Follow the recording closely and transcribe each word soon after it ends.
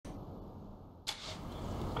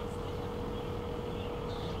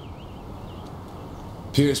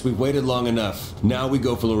Pierce, we've waited long enough. Now we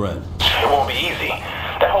go for Loren. It won't be easy.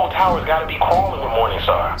 That whole tower's gotta be crawling with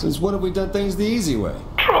Morningstar. Since when have we done things the easy way?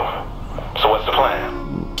 True. So what's the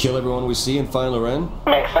plan? Kill everyone we see and find Loren?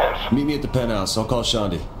 Makes sense. Meet me at the penthouse. I'll call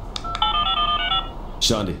Shandi.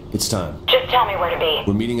 Shandi, it's time. Just tell me where to be.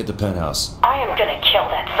 We're meeting at the penthouse. I am gonna kill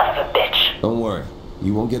that son of a bitch. Don't worry.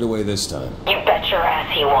 You won't get away this time. You bet your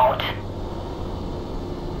ass he won't.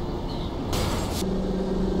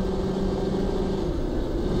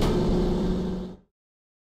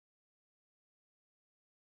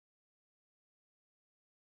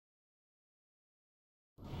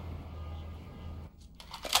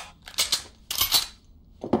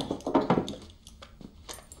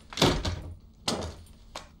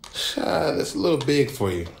 That's a little big for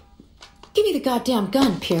you. Give me the goddamn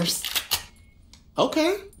gun, Pierce.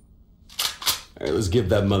 Okay. All right, let's give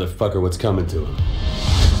that motherfucker what's coming to him.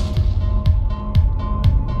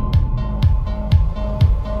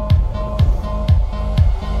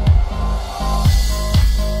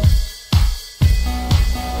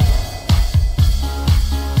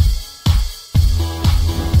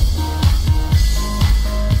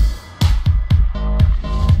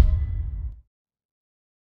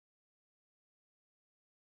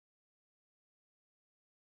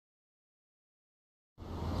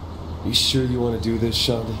 You sure you want to do this,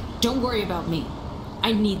 Shandi? Don't worry about me.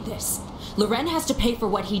 I need this. Loren has to pay for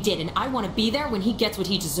what he did, and I want to be there when he gets what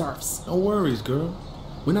he deserves. No worries, girl.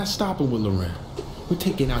 We're not stopping with Loren. We're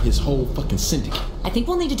taking out his whole fucking syndicate. I think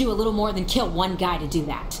we'll need to do a little more than kill one guy to do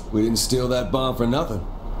that. We didn't steal that bomb for nothing.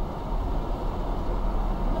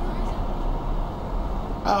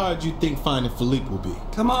 How hard do you think finding Philippe will be?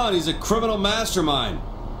 Come on, he's a criminal mastermind.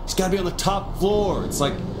 He's got to be on the top floor. It's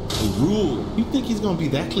like a rule. You think he's gonna be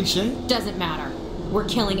that cliche? Doesn't matter. We're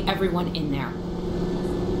killing everyone in there.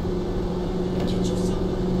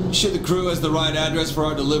 You sure the crew has the right address for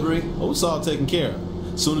our delivery? Oh, it's all taken care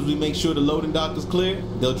of. As soon as we make sure the loading dock is clear,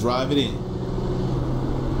 they'll drive it in.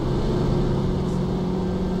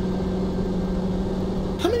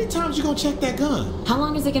 How many times you gonna check that gun? How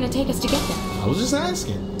long is it going to take us to get there? I was just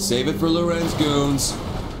asking. Save it for Loren's goons.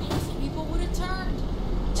 People would have turned.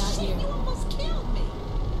 Not here. You almost killed me.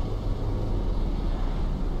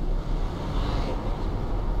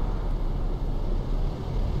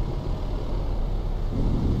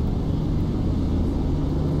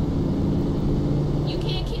 You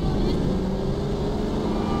can't kill him.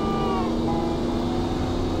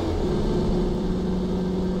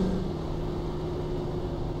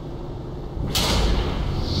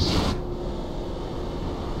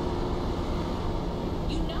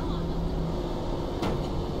 You know I'm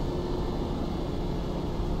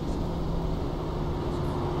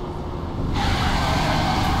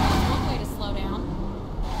One way to slow down.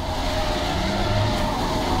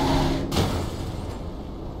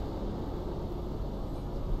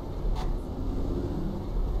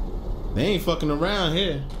 They ain't fucking around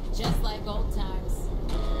here. Just like old times.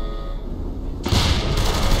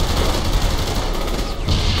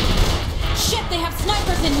 Shit, they have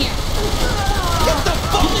snipers in here! Get the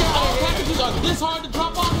fuck out! All packages are this hard to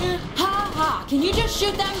drop off here? Ha ha! Can you just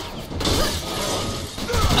shoot them?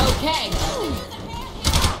 Okay.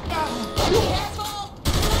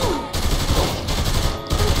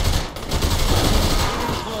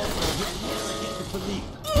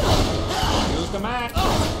 Use the man.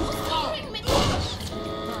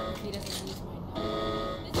 He doesn't use my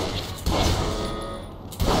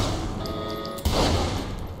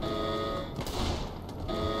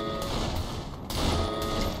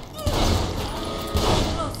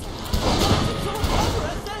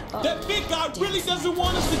That big guy really doesn't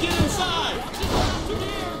want us to get inside.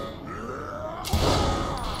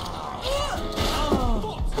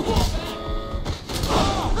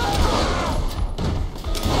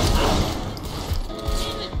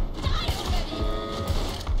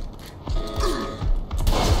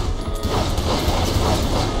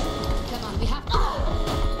 Come on, we have to.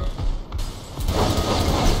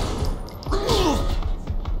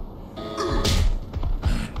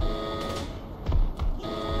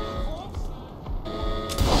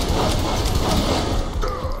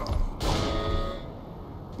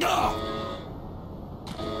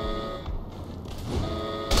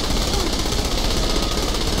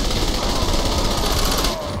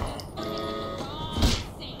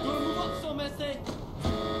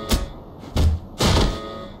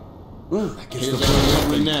 That gets Here's the the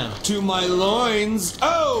plan now. to my loins.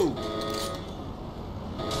 Oh!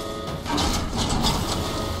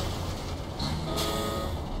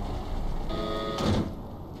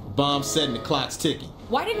 Bomb set and the clock's ticking.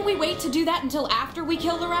 Why didn't we wait to do that until after we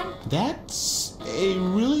kill Loren? That's a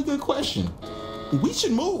really good question. We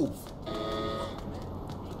should move.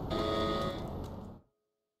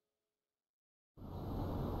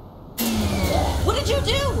 What did you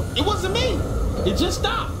do? It wasn't me. It just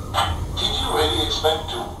stopped. Did you really expect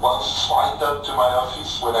to once wind up to my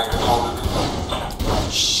office when I controlled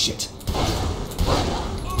it? Shit.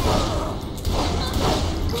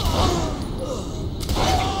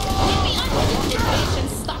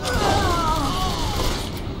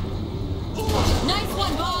 Nice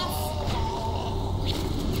one, boss.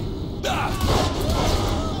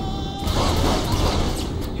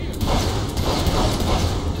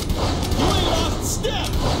 You ain't lost a step.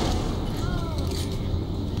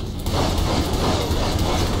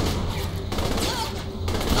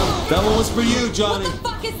 That one was for you, Johnny. What the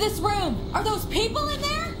fuck is this room? Are those people in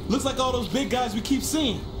there? Looks like all those big guys we keep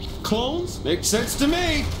seeing. Clones? Makes sense to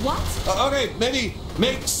me. What? Okay, maybe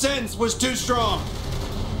makes sense was too strong.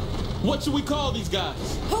 What should we call these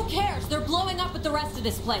guys? Who cares? They're blowing up with the rest of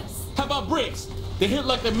this place. How about bricks? They hit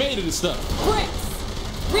like they're made of this stuff. Bricks.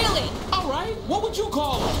 Really? All right, what would you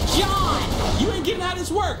call them? John! You ain't getting how this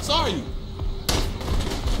works, are you?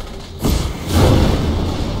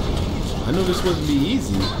 I know this wouldn't be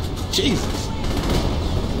easy. Jesus.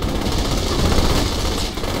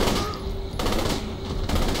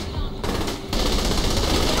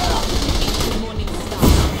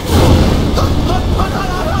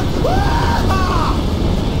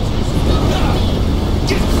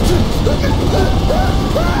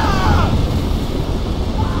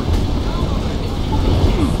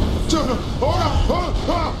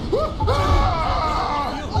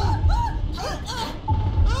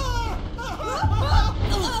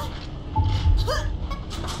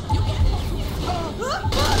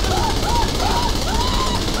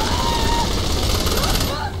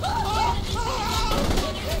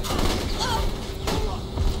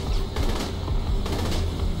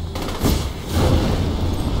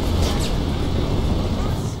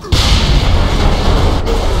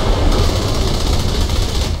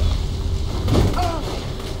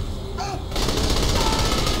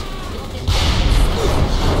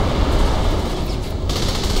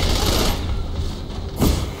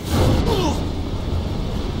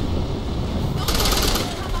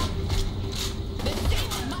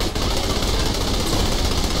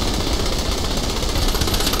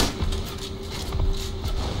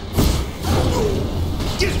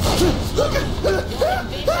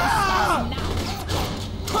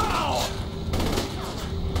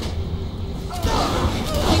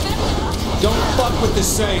 Don't fuck with the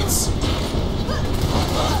Saints.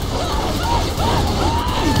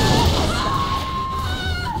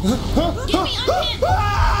 Get me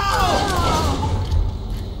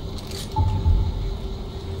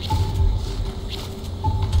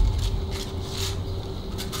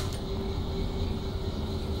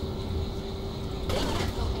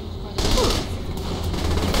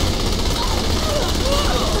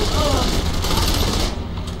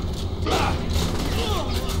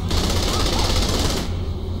unhinged!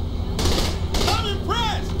 I'm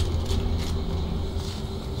impressed!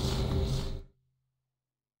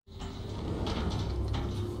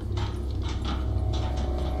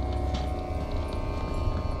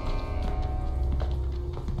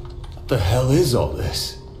 What the hell is all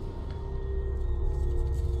this?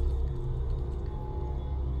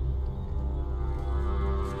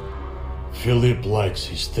 Philip likes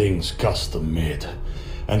his things custom made.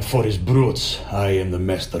 And for his brutes, I am the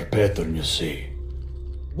master pattern, you see.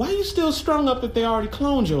 Why you still strung up if they already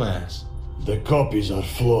cloned your ass? The copies are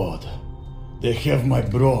flawed. They have my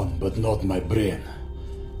brawn, but not my brain.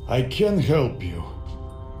 I can help you.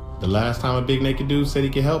 The last time a big naked dude said he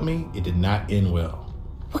could help me, it did not end well.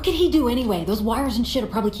 What could he do anyway? Those wires and shit are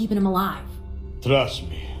probably keeping him alive. Trust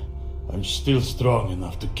me, I'm still strong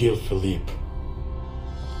enough to kill Philippe.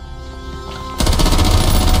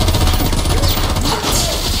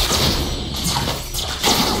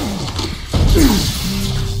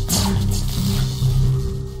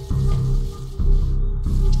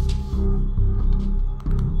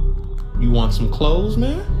 You want some clothes,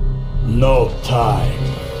 man? No time.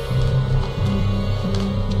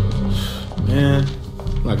 Man,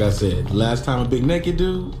 like I said, last time a big naked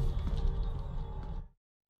dude.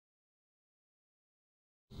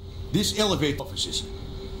 This elevator offices.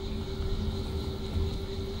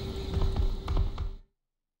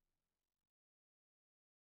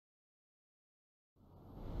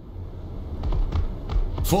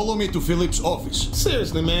 Follow me to Philip's office.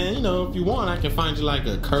 Seriously, man, you know, if you want, I can find you like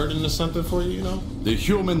a curtain or something for you, you know? The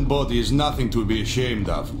human body is nothing to be ashamed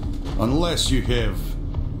of, unless you have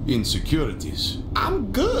insecurities.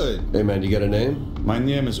 I'm good. Hey man, you got a name? My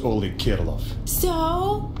name is Oleg Kirlov.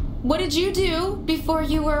 So, what did you do before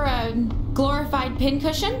you were a glorified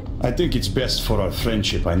pincushion? I think it's best for our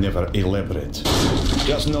friendship I never elaborate.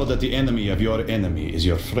 Just know that the enemy of your enemy is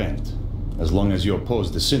your friend. As long as you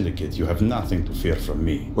oppose the Syndicate, you have nothing to fear from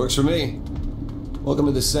me. Works for me. Welcome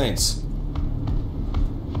to the Saints.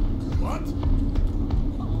 What?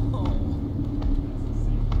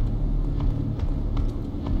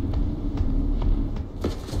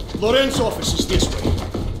 Loren's office is this way.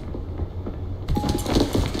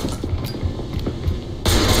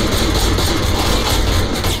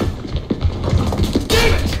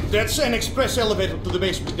 Damn it! That's an express elevator to the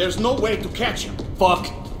basement. There's no way to catch him. Fuck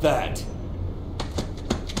that.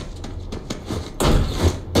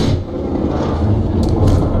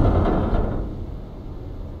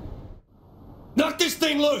 Knock this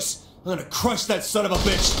thing loose! I'm gonna crush that son of a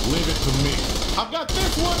bitch! Leave it to me. I've got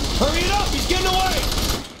this one. Hurry it up! He's getting away!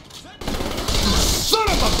 Son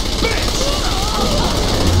of a bitch!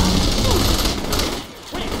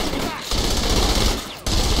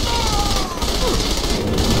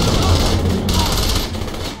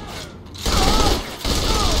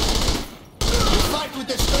 Fight with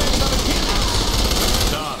this thing, another kid.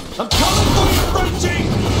 Done. I'm coming for you, Frenchie!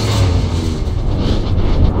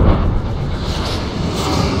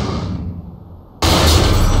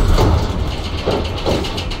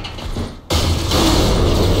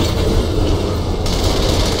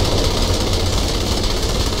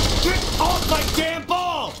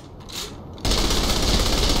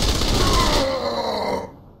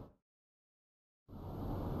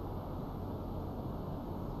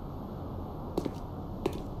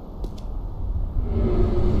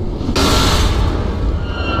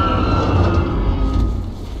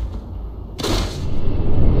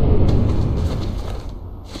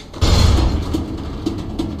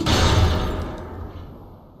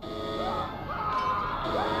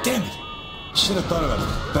 Damn it! Should have thought of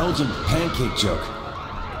a Belgian pancake joke.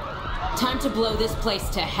 Time to blow this place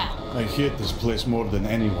to hell. I hate this place more than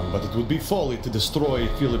anyone, but it would be folly to destroy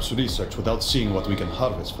Philip's research without seeing what we can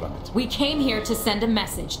harvest from it. We came here to send a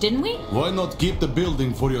message, didn't we? Why not keep the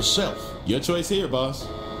building for yourself? Your choice here, boss.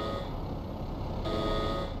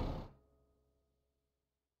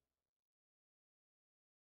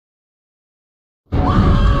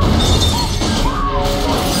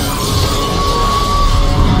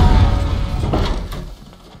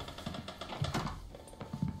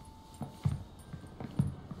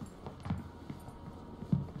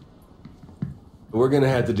 We're gonna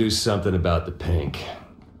have to do something about the pink.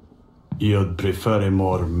 You'd prefer a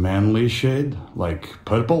more manly shade, like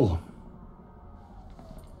purple?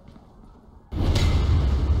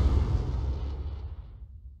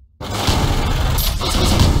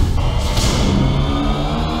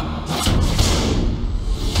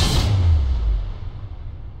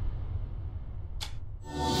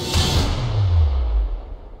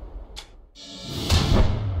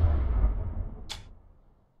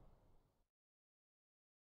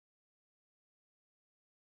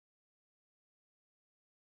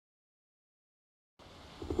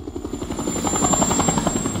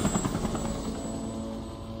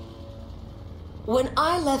 When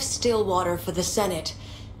I left Stillwater for the Senate,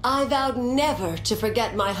 I vowed never to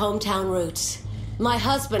forget my hometown roots. My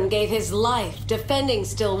husband gave his life defending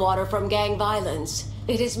Stillwater from gang violence.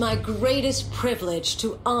 It is my greatest privilege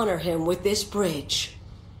to honor him with this bridge.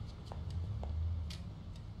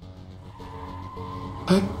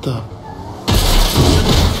 What the?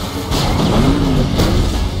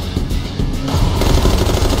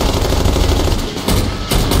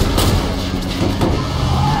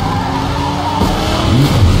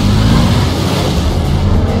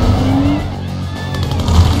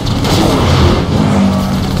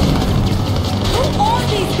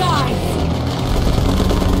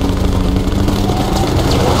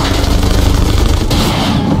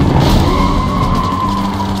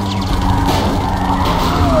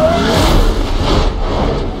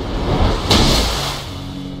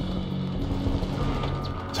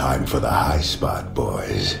 Time for the high spot,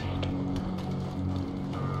 boys.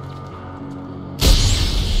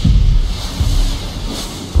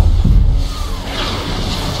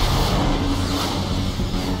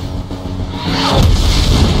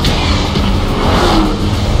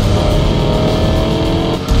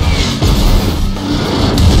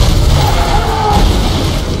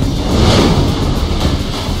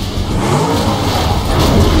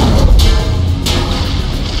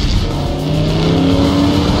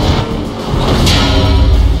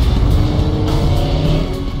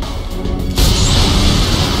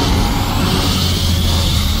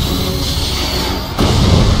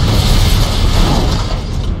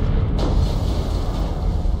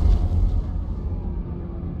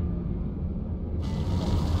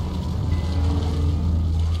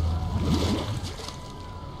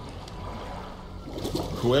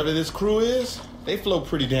 whoever this crew is, they flow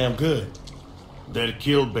pretty damn good. They're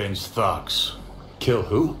Kilbane's thugs. Kill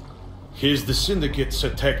who? He's the Syndicate's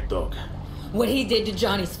attack dog. What he did to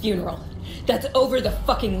Johnny's funeral. That's over the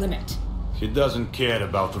fucking limit. He doesn't care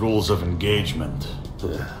about rules of engagement.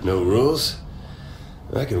 No rules?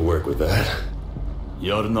 I can work with that.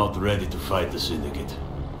 You're not ready to fight the Syndicate.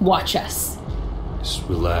 Watch us. Just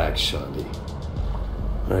relax, Shandy.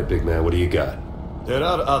 All right, big man, what do you got? There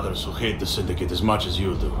are others who hate the Syndicate as much as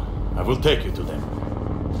you do. I will take you to them.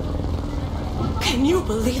 Can you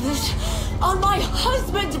believe it? On my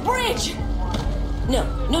husband's bridge! No,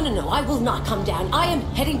 I will not come down. I am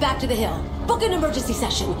heading back to the hill. Book an emergency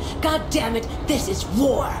session. God damn it, this is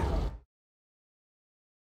war!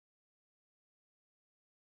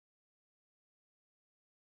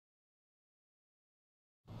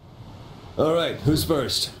 All right, who's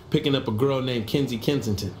first? Picking up a girl named Kenzie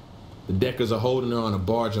Kensington. The Deckers are holding her on a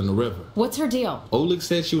barge on the river. What's her deal? Oleg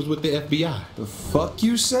said she was with the FBI. The fuck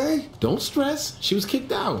you say? Don't stress. She was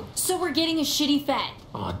kicked out. So we're getting a shitty Fed.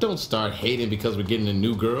 Aw, don't start hating because we're getting a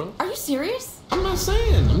new girl. Are you serious? I'm not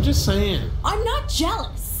saying. I'm just saying. I'm not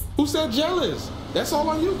jealous. Who said jealous? That's all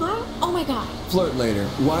on you, girl. Oh my god. Flirt later.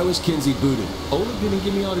 Why was Kinsey booted? Oleg didn't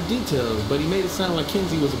give me all the details, but he made it sound like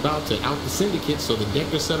Kinsey was about to out the Syndicate, so the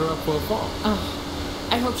Deckers set her up for a fall. Oh,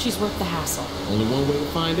 I hope she's worth the hassle. Only one way to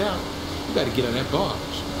find out. You gotta get on that barge.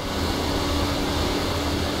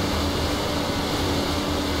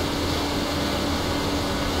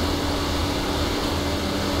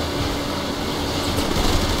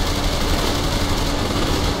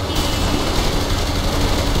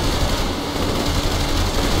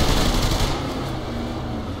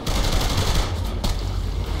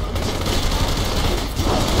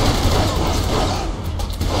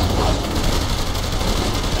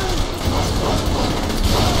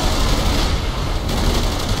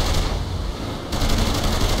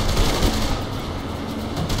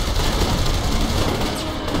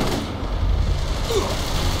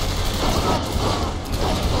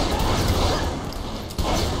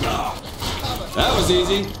 That was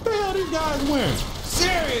easy. What the hell are these guys wearing?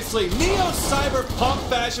 Seriously, neo-cyberpunk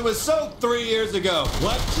fashion was so 3 years ago.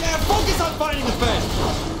 What? Yeah, focus on finding the fence.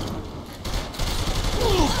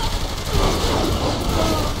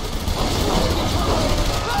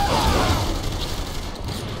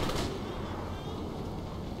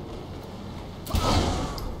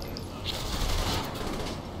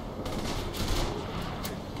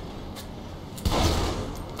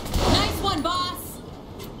 Nice one, boss.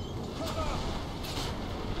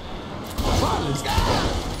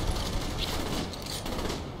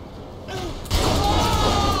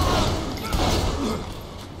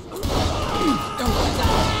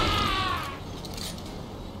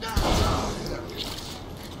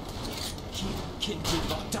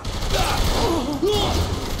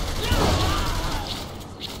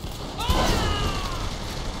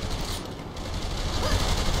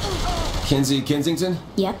 Kinsey Kensington?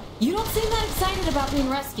 Yep. You don't seem that excited about being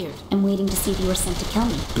rescued. I'm waiting to see if you were sent to kill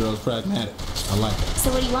me. Girl's pragmatic. I like it.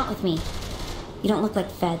 So what do you want with me? You don't look like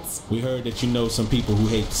feds. We heard that you know some people who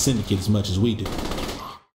hate the Syndicate as much as we do.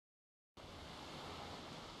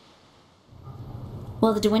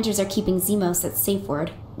 Well, the De Winters are keeping Zemos at safe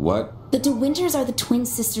word. What? The De Winters are the twin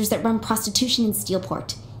sisters that run prostitution in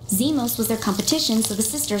Steelport. Zemos was their competition, so the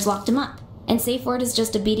sisters locked him up. And Safe Word is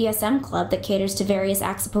just a BDSM club that caters to various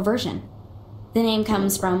acts of perversion. The name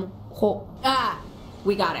comes from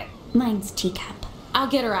We got it. Mine's Teacup. I'll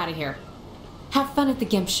get her out of here. Have fun at the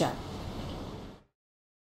Gimp show.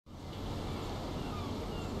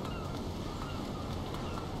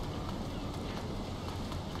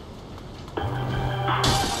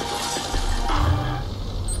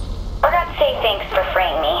 Forgot to say thanks for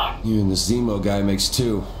freeing me. You and the Zemo guy makes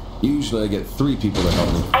 2. Usually I get 3 people to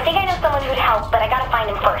help me. I think I know someone who'd help, but I gotta find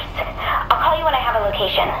him first. I'll call you when I have a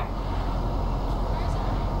location.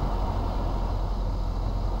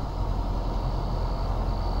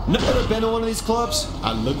 Never been to one of these clubs?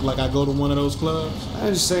 I look like I go to one of those clubs? I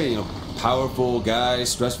just say, powerful guy,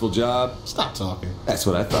 stressful job. Stop talking. That's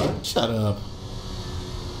what I thought. Shut up.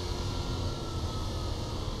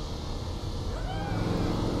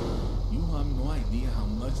 You have no idea how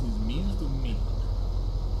much this means to me.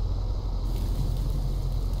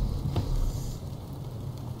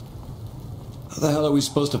 How the hell are we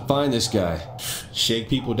supposed to find this guy? Shake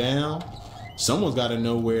people down? Someone's got to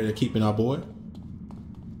know where they're keeping our boy.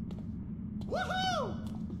 Woohoo!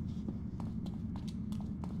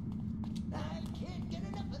 I can't get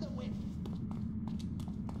enough of the wind.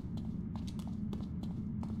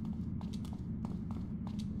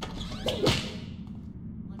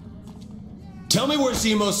 Tell me where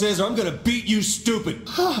Zemos is or I'm gonna beat you stupid.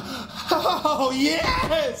 Oh,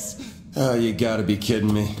 yes! Oh, you gotta be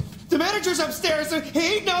kidding me. The manager's upstairs.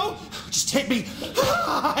 Hey, no! Just take me.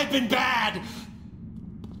 I've been bad.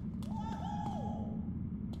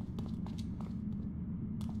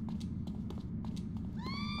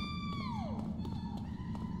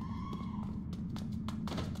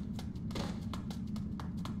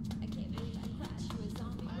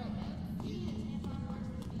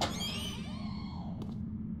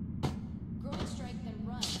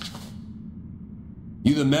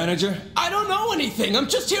 You the manager? I don't know anything. I'm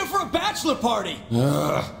just here for a bachelor party.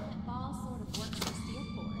 Ball sort of works for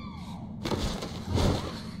Steelport.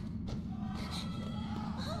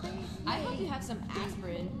 I hope you have some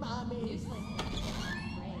aspirin.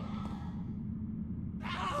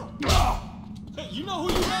 You know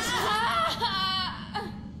who you messing with?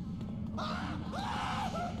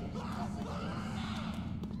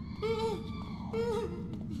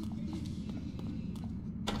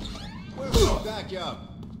 Back up.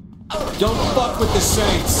 Don't fuck with the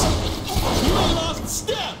Saints. You ain't lost a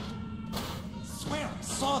step. Swear I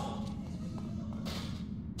saw them.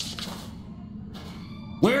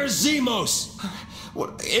 Where's Zemos?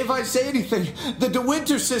 If I say anything, the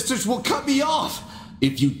DeWinter sisters will cut me off.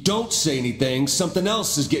 If you don't say anything, something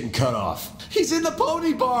else is getting cut off. He's in the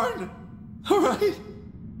pony barn. All right.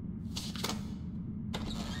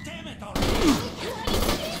 Damn it,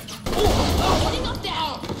 Getting up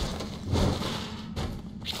down.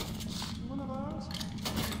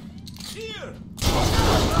 Here.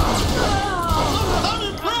 I'm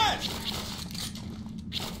impressed.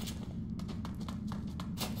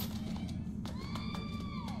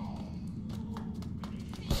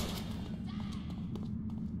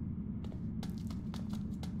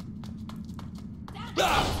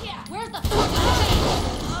 Yeah, where's the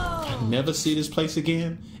fucking Never see this place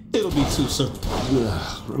again? It'll be too soon.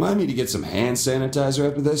 Remind me to get some hand sanitizer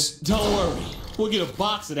after this. Don't worry. We'll get a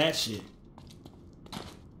box of that shit.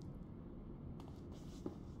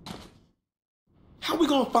 How we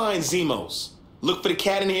gonna find Zemos? Look for the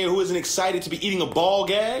cat in here who isn't excited to be eating a ball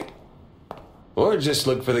gag? Or just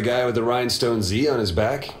look for the guy with the rhinestone Z on his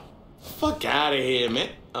back. Fuck out of here, man.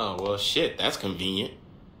 Oh, well, shit, that's convenient.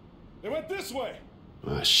 They went this way.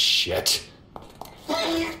 Oh, shit.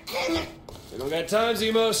 We don't got time,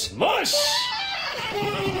 Zemos. Mush!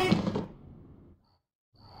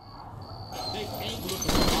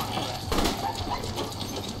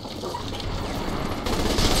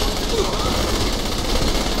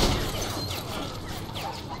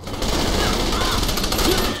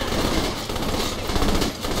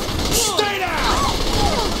 Stay down!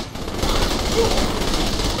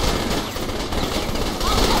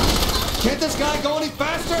 Can't this guy go any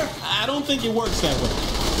faster? I don't think it works that way.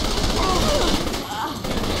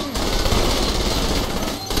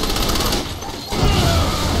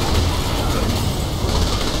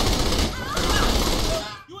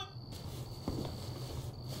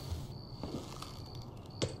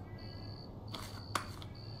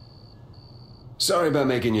 Sorry about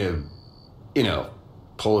making you,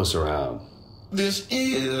 pull us around. This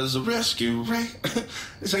is a rescue, right?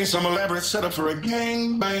 This ain't some elaborate setup for a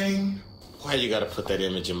gangbang. Why you gotta put that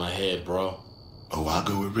image in my head, bro? Oh, I'll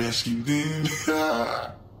go with rescue then.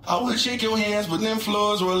 I would shake your hands, but them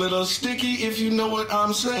floors were a little sticky, if you know what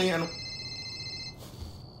I'm saying.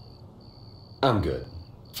 I'm good.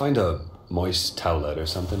 Find a moist towelette or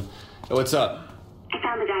something. Hey, what's up? I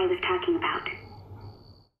found the guy I was talking about.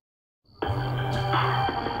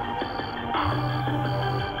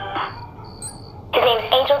 His name's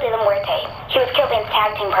Angel de la Muerte. He was Kilbane's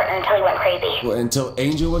tag team partner until he went crazy. Well, until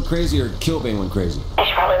Angel went crazy or Kilbane went crazy? I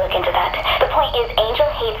should probably look into that. The point is, Angel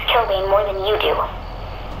hates Kilbane more than you do.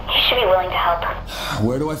 He should be willing to help.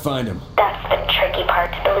 Where do I find him? That's the tricky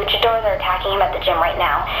part. The luchadors are attacking him at the gym right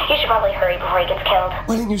now. You should probably hurry before he gets killed.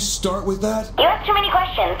 Why didn't you start with that? You ask too many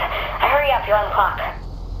questions. Hurry up, you're on the clock.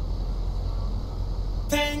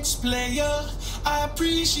 Thanks, player. I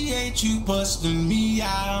appreciate you busting me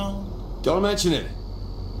out. Don't mention it.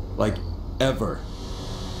 Like, ever.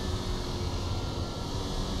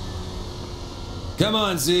 Come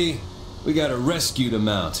on, Z. We got a rescue to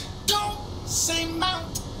mount. Don't say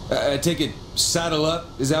mount. I take it Saddle Up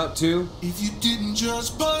is out too? If you didn't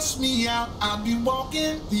just bust me out, I'd be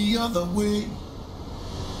walking the other way.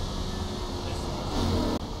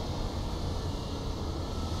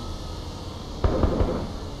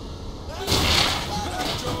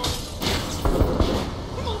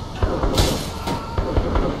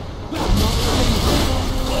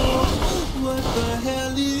 What the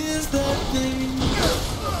hell is that thing?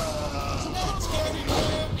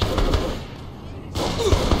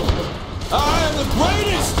 I am the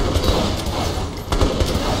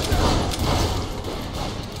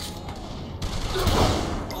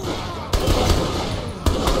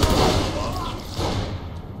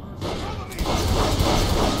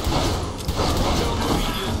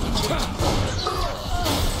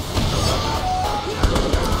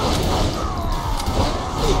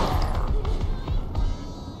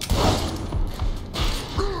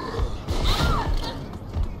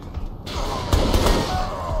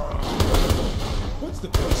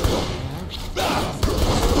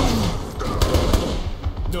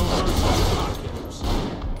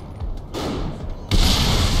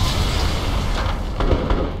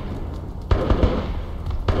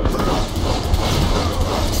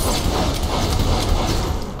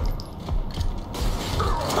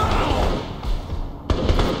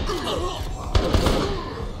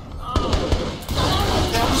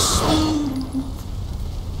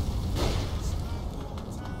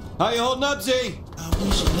How you holding up, Z? I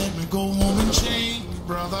wish you let me go home and change,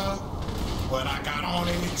 brother. But I got on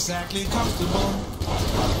it exactly comfortable.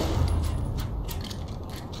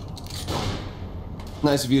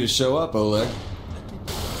 Nice of you to show up, Oleg.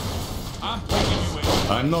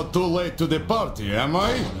 I'm not too late to the party, am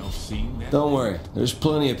I? Don't worry, there's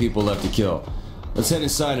plenty of people left to kill. Let's head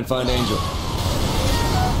inside and find Angel.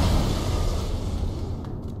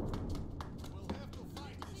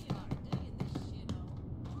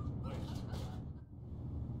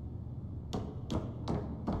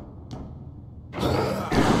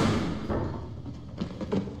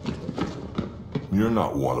 You're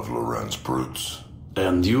not one of Loren's brutes.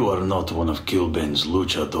 And you are not one of Kilbane's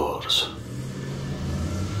luchadors.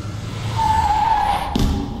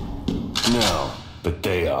 No, but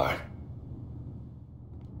they are.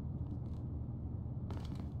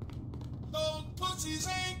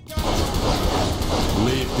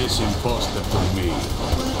 Leave this imposter to me.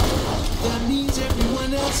 That means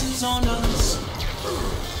everyone else is on us.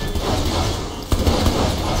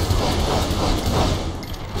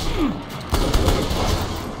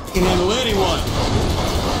 You can handle anyone.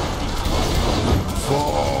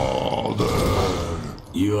 Father.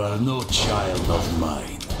 You are no child of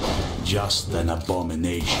mine, just an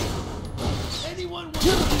abomination. Anyone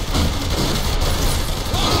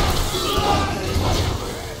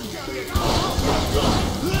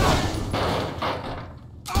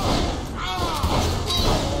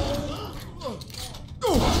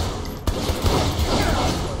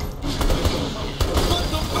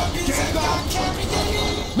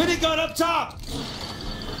Minigun up top!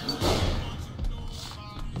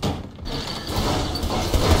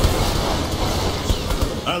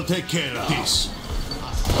 I'll take care of this.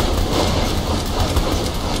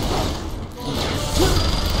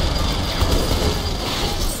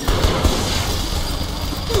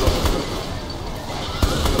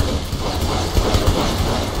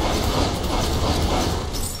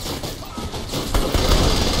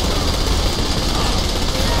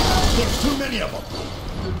 There's too many of them.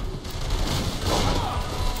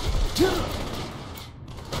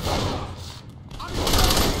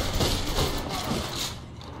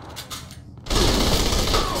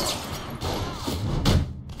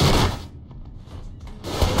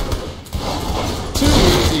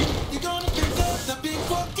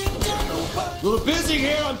 A little busy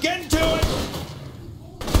here, I'm getting to it!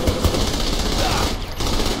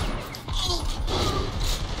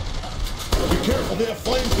 Be careful, they have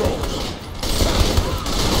flamethrowers.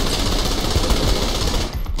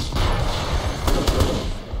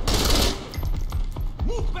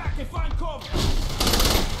 Move back and find cover!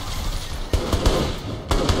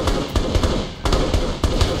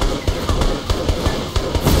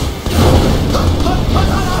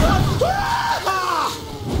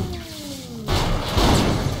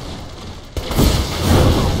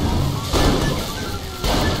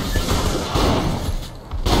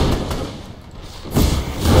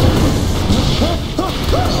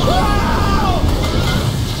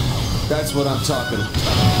 That's what I'm talking about.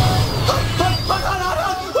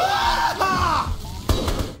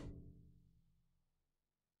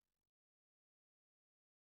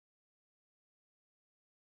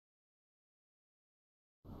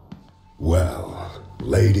 Well,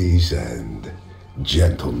 ladies and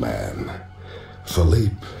gentlemen,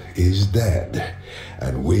 Philippe is dead,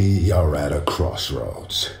 and we are at a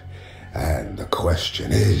crossroads. And the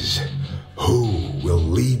question is, who will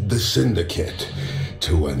lead the Syndicate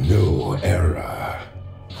to a new era?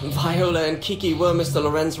 Viola and Kiki were Mr.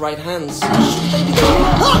 Loren's right hands.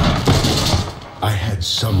 I had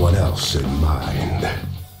someone else in mind.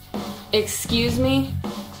 Excuse me?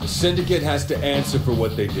 The Syndicate has to answer for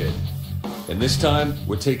what they did. And this time,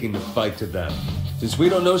 we're taking the fight to them. Since we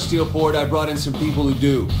don't know Steelport, I brought in some people who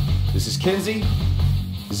do. This is Kinsey,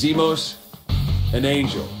 Zemos, and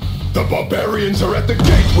Angel. The barbarians are at the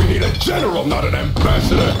gate! We need a general, not an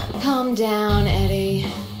ambassador! Calm down, Eddie.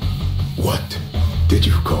 What did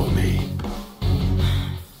you call me?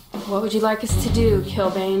 What would you like us to do,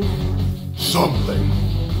 Kilbane? Something.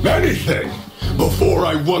 Anything! Before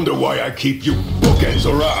I wonder why I keep you bookends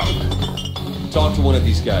around! Talk to one of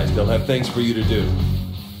these guys. They'll have things for you to do.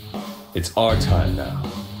 It's our time now.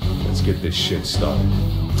 Let's get this shit started.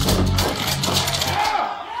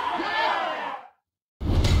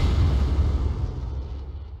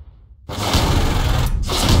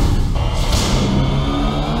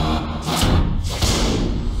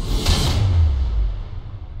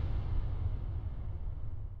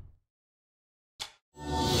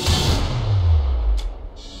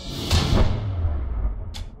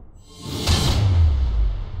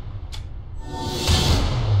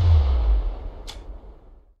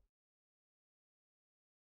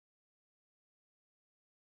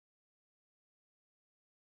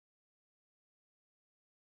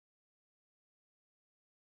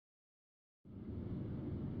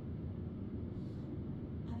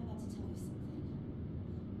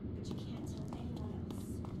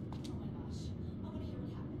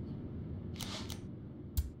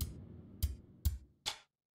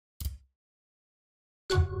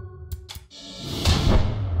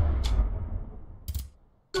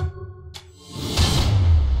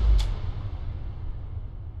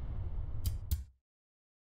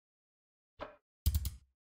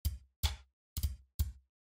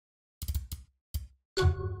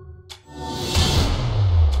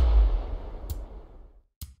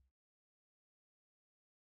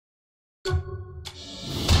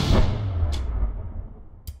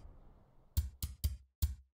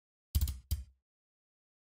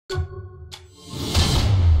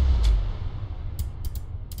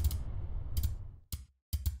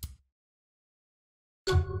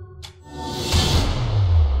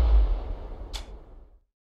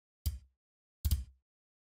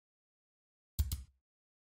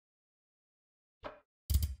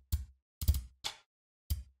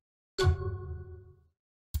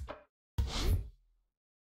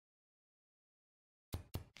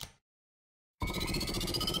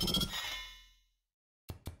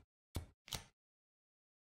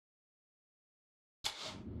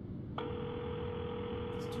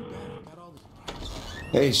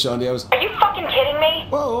 Hey, Shandy, I was... Are you fucking kidding me?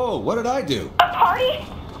 Whoa, what did I do? A party?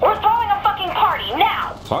 We're throwing a fucking party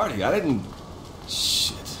now! Party? I didn't...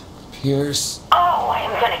 Shit. Pierce... Oh, I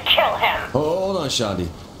am gonna kill him! Hold on, Shandy.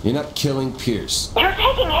 You're not killing Pierce. You're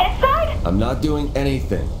taking his side? I'm not doing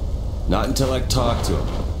anything. Not until I talk to him.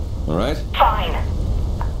 All right? Fine.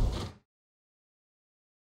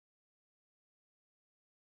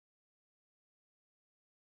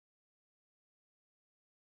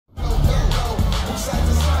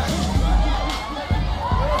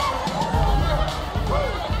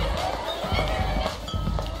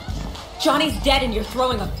 Johnny's dead and you're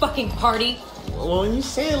throwing a fucking party? Well, when you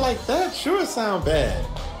say it like that, sure it sound bad.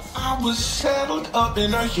 I was saddled up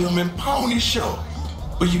in a human pony show.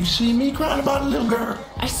 Will you see me crying about a little girl?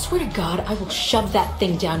 I swear to God, I will shove that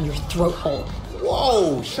thing down your throat hole.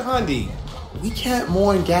 Whoa, Shandy. We can't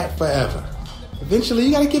mourn Gat forever. Eventually,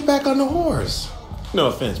 you gotta get back on the horse. No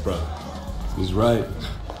offense, brother. He's right.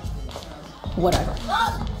 Whatever.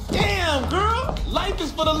 Damn, girl! Life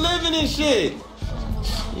is for the living and shit.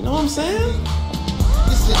 You know what I'm saying?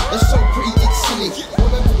 Listen, it's so pretty, it's silly. All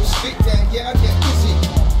I do is spit down, yeah, I get busy.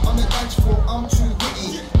 On the dance floor, I'm too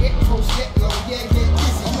witty. Get close, get low, yeah, get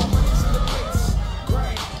busy. I'm running to the place,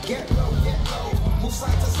 grind, get low, move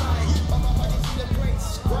side to side. I'm running to the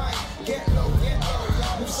place, grind, get low,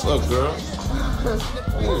 move What's up, girl?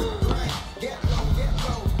 Get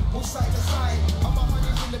low, move side to side. I'm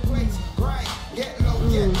running to the place, grind, get low,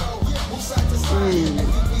 move side to side.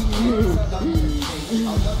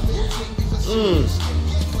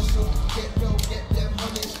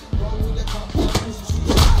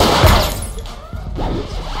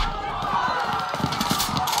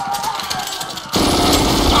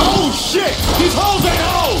 Oh shit! These hoes ain't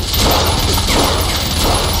hoes!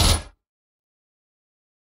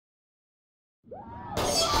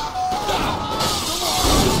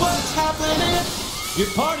 What's happening?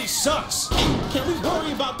 Your party sucks! Can we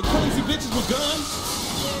worry about the crazy bitches with guns?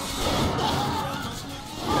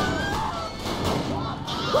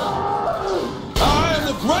 I am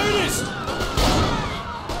the greatest!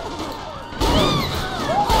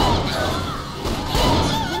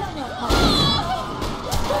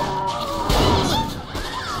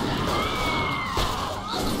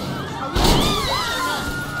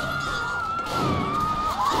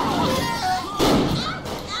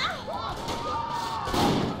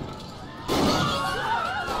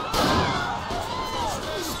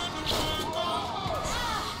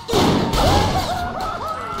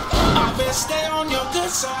 Stay on your good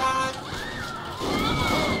side.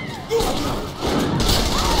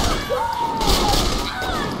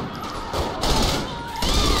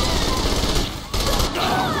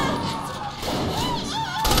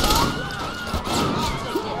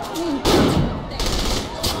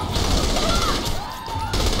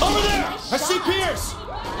 Over there! I see Pierce!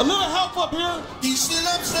 A little help up here! He's still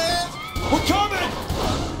upstairs. We're coming!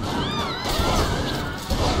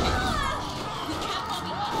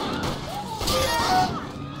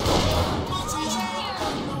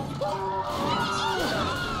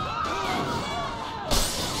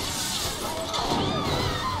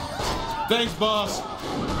 Thanks, boss.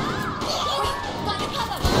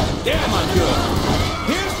 Damn, I'm good.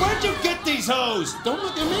 Pierce, where'd you get these hoes? Don't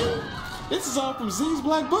look at me. This is all from Z's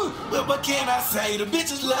Black Book. Well, what can I say? The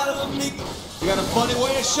bitches love me. You got a funny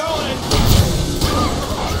way of showing it.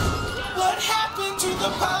 What happened to the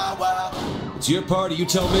power? It's your party, you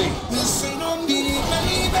tell me. This ain't on me,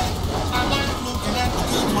 baby. I like looking at the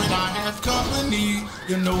good when I have company.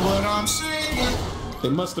 You know what I'm saying? They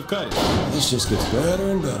must have cut it. This just gets better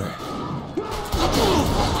and better.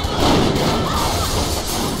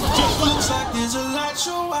 Just looks like there's a light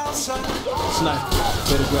show outside. Sniper,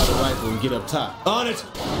 better grab a rifle and get up top. On it!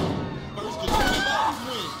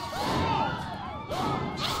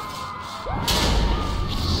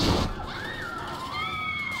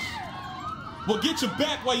 Well, get your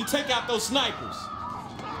back while you take out those snipers.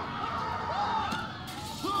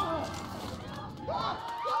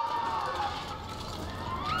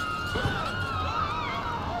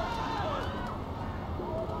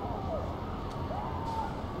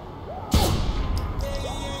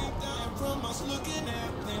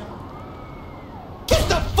 Get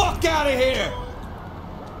the fuck out of here!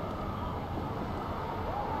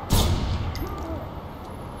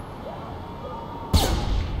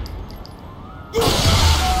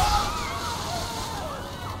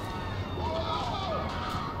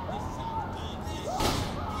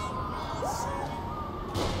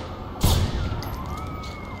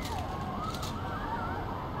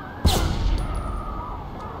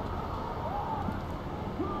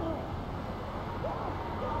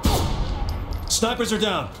 Snipers are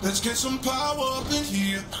down. Let's get some power up in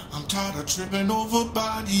here. I'm tired of tripping over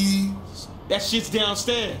bodies. That shit's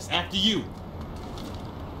downstairs, after you.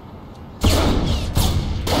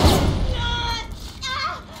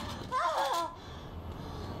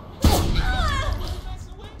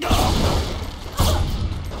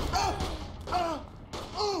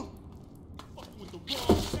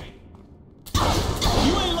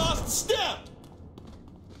 You ain't lost a step!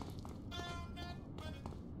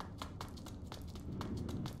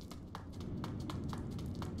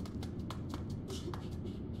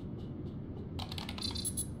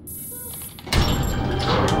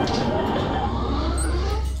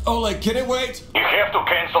 Oleg, can it wait? You have to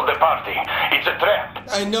cancel the party. It's a trap.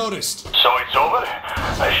 I noticed. So it's over?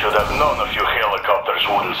 I should have known a few helicopters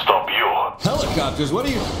wouldn't stop you. Helicopters? What are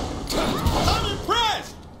you... I'm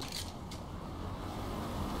impressed!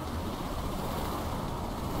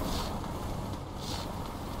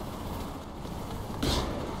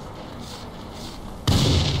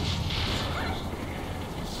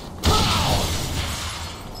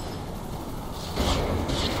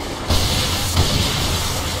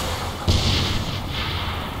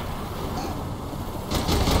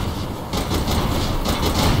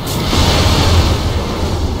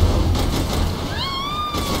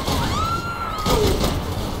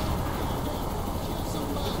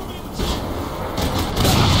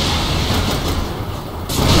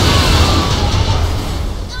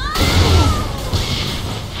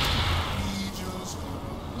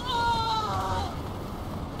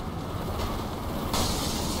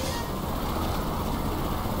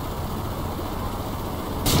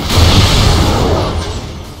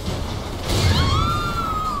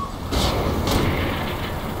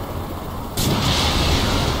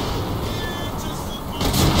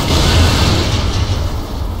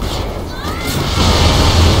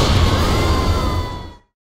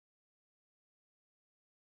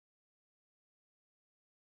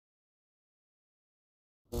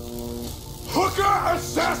 Hooker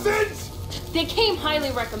assassins? They came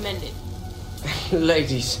highly recommended.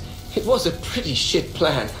 Ladies, it was a pretty shit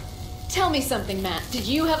plan. Tell me something, Matt. Did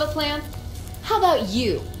you have a plan? How about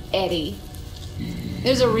you, Eddie?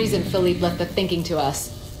 There's a reason Philippe left the thinking to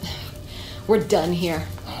us. We're done here.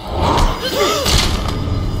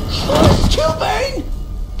 Kilbane!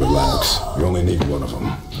 Relax. You only need one of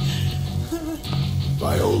them.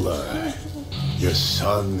 Viola, your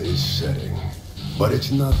sun is setting. But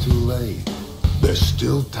it's not too late. There's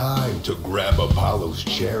still time to grab Apollo's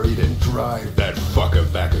chariot and drive that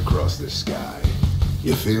fucker back across the sky.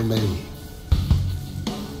 You feel me?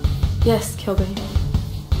 Yes, Kilbane.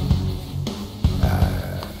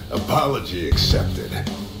 Apology accepted.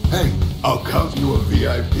 Hey, I'll count you a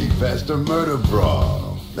VIP pass to Murder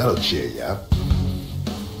Brawl. That'll cheer you up.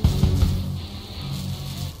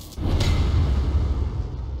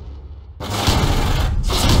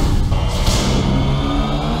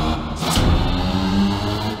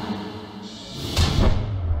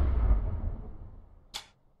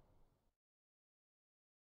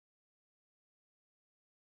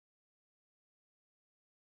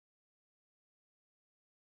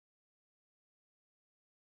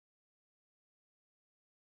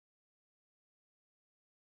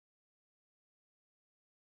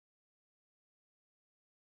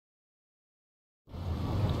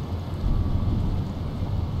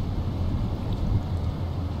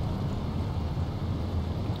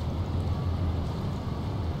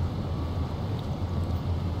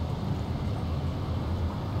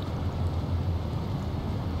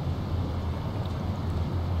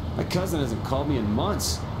 My cousin hasn't called me in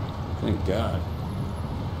months. Thank God.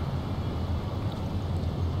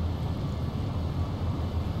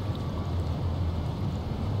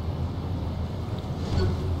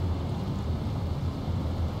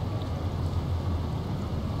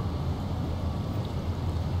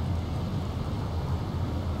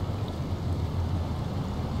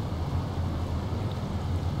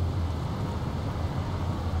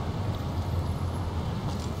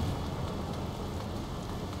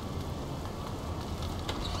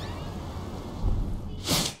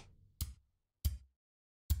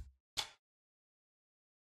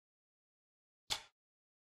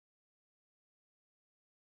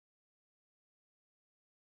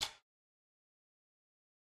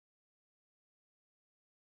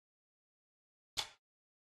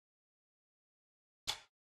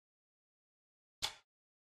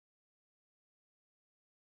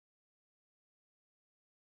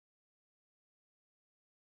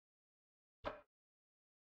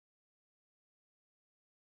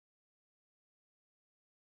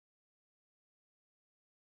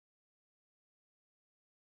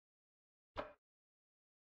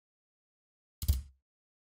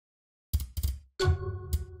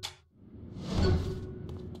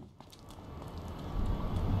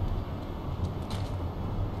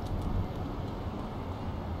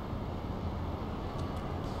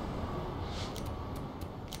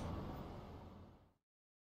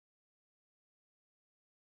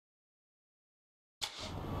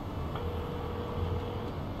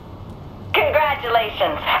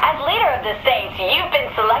 Congratulations. As leader of the Saints, you've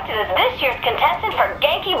been selected as this year's contestant for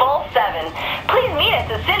Genki Bowl 7. Please meet us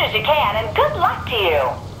as soon as you can, and good luck to you.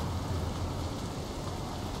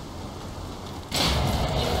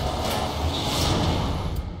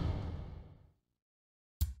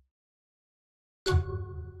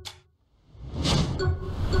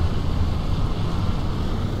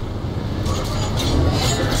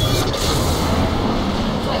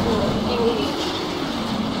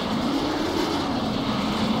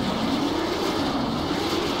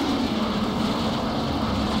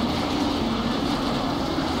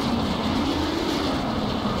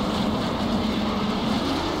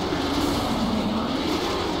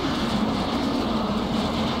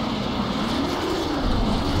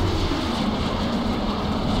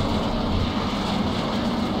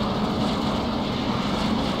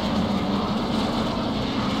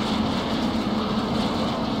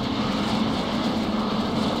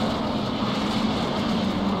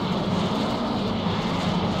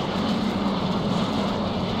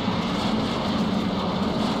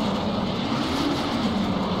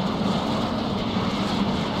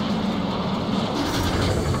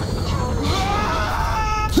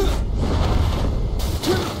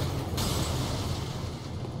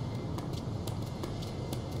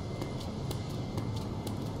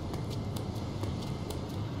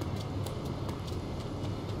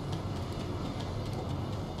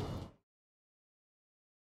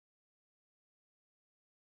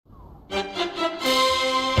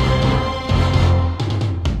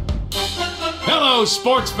 Hello,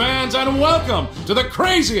 sports fans, and welcome to the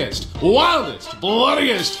craziest, wildest,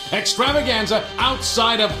 bloodiest extravaganza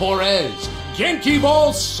outside of Juarez, Genki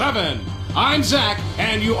Bowl 7. I'm Zach,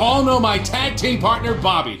 and you all know my tag team partner,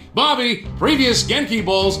 Bobby. Bobby, previous Genki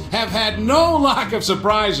Bowls have had no lack of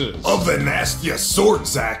surprises. Of the nastiest sort,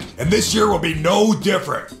 Zach, and this year will be no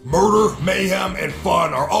different. Murder, mayhem, and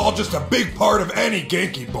fun are all just a big part of any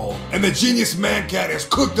Genki Bowl, and the Genius Mancat has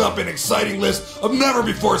cooked up an exciting list of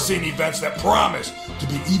never-before-seen events that promise to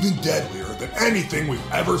be even deadlier than anything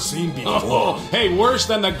we've ever seen before. Oh, hey, worse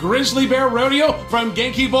than the Grizzly Bear Rodeo from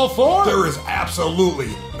Genki Bowl 4? There is absolutely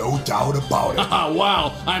no doubt about it.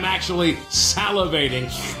 Wow, I'm actually salivating.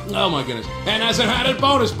 Oh my goodness. And as an added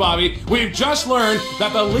bonus, Bobby, we've just learned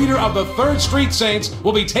that the leader of the 3rd Street Saints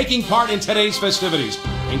will be taking part in today's festivities.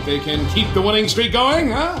 Think they can keep the winning streak going,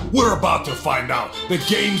 huh? We're about to find out. The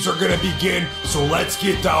games are gonna begin, so let's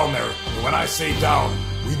get down there. And when I say down,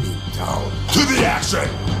 we mean down. To the action!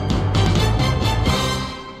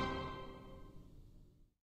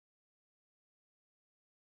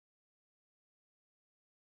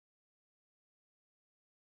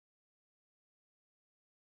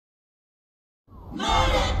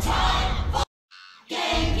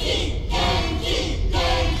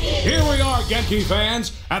 Here we are, Genki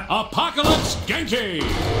fans, at Apocalypse Genki!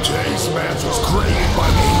 Today's match was created by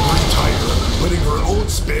the Angry Tiger, putting her own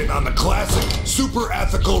spin on the classic, super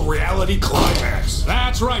ethical reality climax.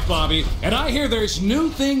 That's right, Bobby, and I hear there's new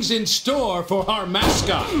things in store for our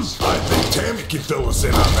mascots. I think Tammy can fill us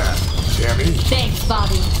in on that. Tammy? Thanks,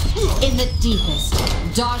 Bobby. In the deepest,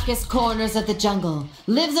 darkest corners of the jungle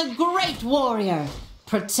lives a great warrior,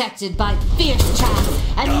 protected by fierce traps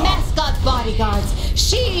and mascot bodyguards.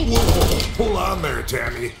 She... Whoa, hold on there,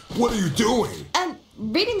 Tammy. What are you doing?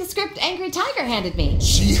 Reading the script Angry Tiger handed me.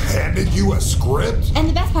 She handed you a script? And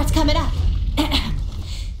the best part's coming up.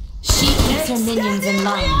 She keeps her minions in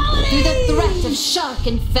line through the threat of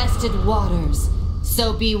shark-infested waters.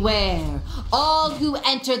 So beware, all who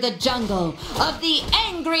enter the jungle of the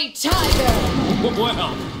Angry Tiger.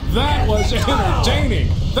 Well, that was entertaining.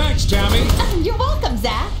 Thanks, Tammy. You're welcome,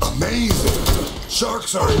 Zach. Amazing.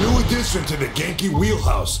 Sharks are a new addition to the Genki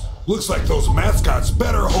wheelhouse. Looks like those mascots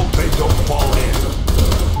better hope they don't fall in.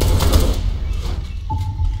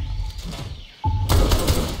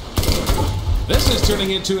 This is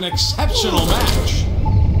turning into an exceptional match.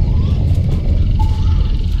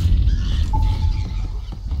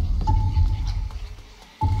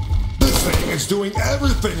 This thing is doing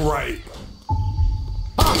everything right.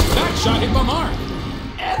 Ah, that shot hit the mark.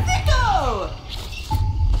 Ethico!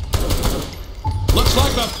 Looks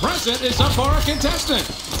like the present is up for our contestant.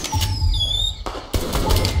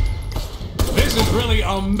 This is really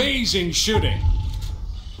amazing shooting.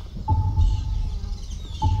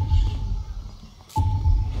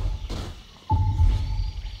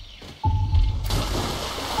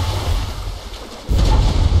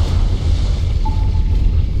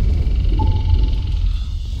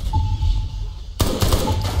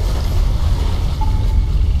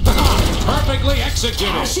 Perfectly executed.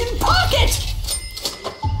 Cash in pocket!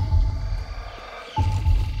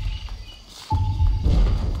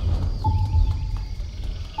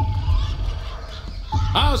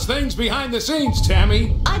 us things behind the scenes,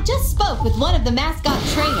 Tammy. I just spoke with one of the mascot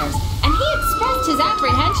trainers, and he expressed his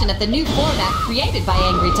apprehension at the new format created by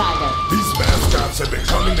Angry Tiger. These mascots have been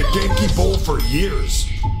coming to Genki Bowl for years.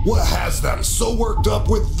 What has them so worked up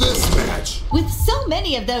with this match? With so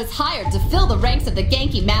many of those hired to fill the ranks of the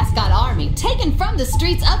Genki mascot army taken from the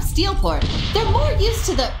streets of Steelport, they're more used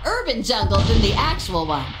to the urban jungle than the actual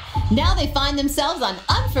one. Now they find themselves on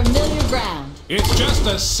unfamiliar ground. It's just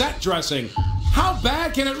a set dressing. How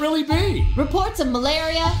bad can it really be? Reports of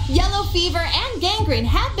malaria, yellow fever, and gangrene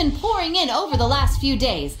have been pouring in over the last few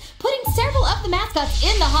days, putting several of the mascots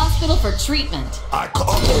in the hospital for treatment. A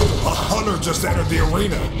hunter just entered the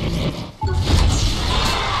arena.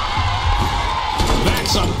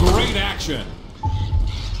 That's some great action.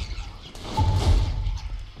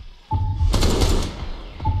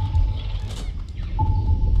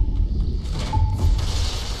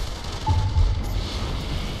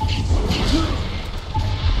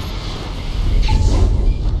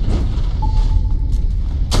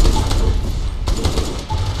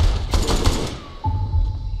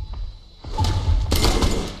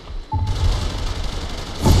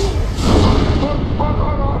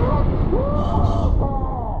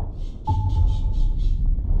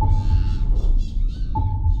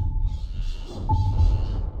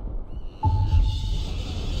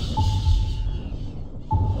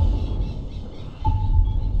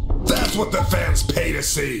 That's what the fans pay to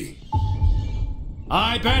see.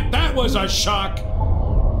 I bet that was a shock.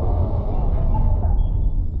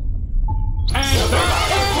 And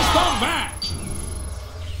that is the match.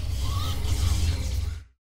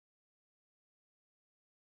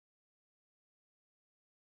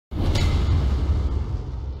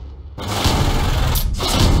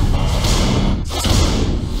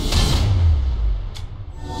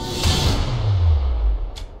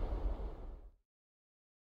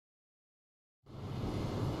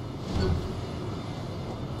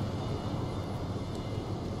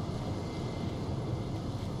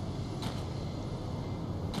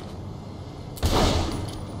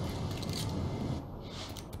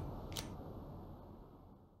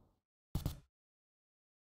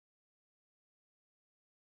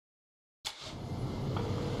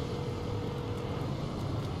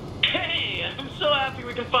 I'm so happy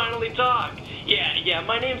we can finally talk. Yeah,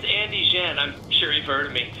 my name's Andy Zhen. I'm sure you've heard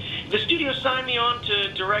of me. The studio signed me on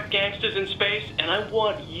to direct Gangsters in Space, and I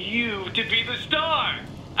want you to be the star.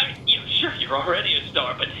 I mean, sure, you're already a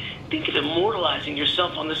star, but think of immortalizing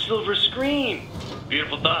yourself on the silver screen.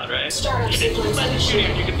 Beautiful thought, right? Startup sequence Let the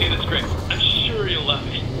studio, you can see the script. I'm sure you'll love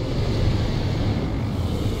it.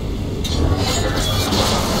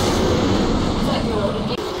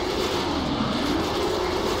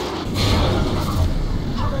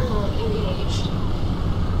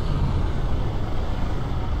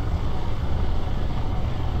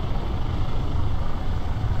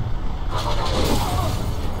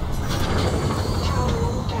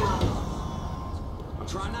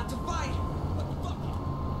 Try not to fight. What the fuck?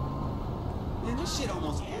 Man, this shit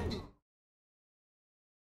almost ended.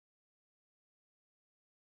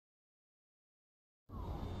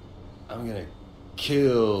 I'm gonna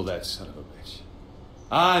kill that son of a bitch.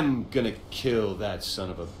 I'm gonna kill that son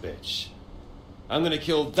of a bitch. I'm gonna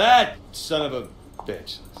kill that son of a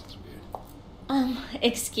bitch. This is weird.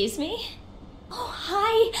 Excuse me? Oh,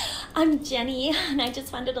 hi. I'm Jenny, and I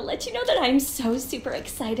just wanted to let you know that I'm so super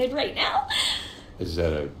excited right now. Is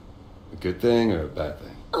that a good thing or a bad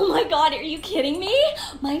thing? Oh my god, are you kidding me?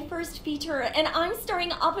 My first feature, and I'm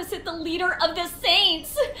starring opposite the leader of the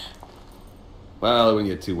Saints. Well, I wouldn't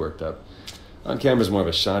get too worked up. On camera's more of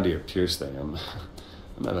a Shandy or Pierce thing. I'm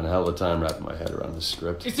having a hell of a time wrapping my head around the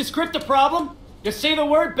script. Is the script a problem? Just say the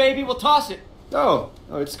word, baby, we'll toss it. Oh,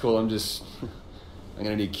 it's cool. I'm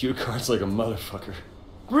gonna need cue cards like a motherfucker.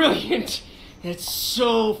 Brilliant! That's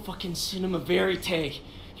so fucking cinema verite.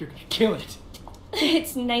 You're gonna kill it.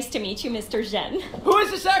 It's nice to meet you, Mr. Zhen. Who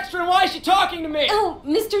is this extra and why is she talking to me? Oh,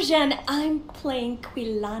 Mr. Zhen, I'm playing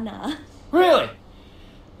Quilana. Really?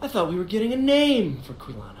 I thought we were getting a name for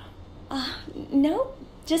Quilana. No,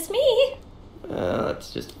 just me.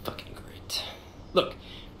 That's just fucking great. Look,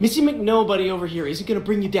 Missy McNobody over here isn't gonna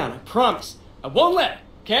bring you down, I promise. I won't let her,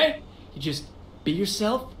 okay? You just be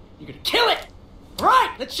yourself, you're gonna kill it!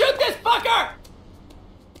 Alright, let's shoot this fucker!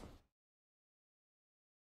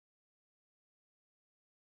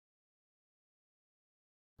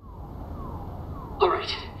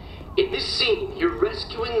 Alright, in this scene, you're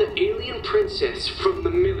rescuing the alien princess from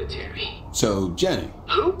the military. So, Jenny.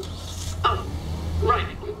 Who? Oh, right,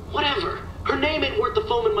 whatever. Her name ain't worth the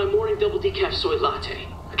foam in my morning double decaf soy latte,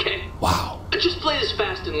 okay? Wow. Just play this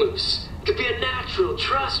fast and loose. Could be a natural,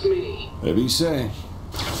 trust me. Whatever you say.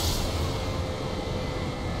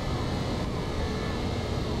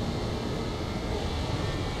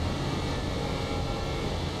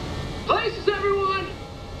 Places, everyone!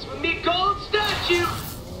 It's with me, gold statue!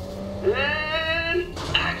 And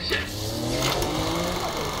action!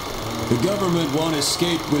 The government won't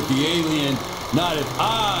escape with the alien, not if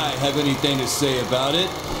I have anything to say about it.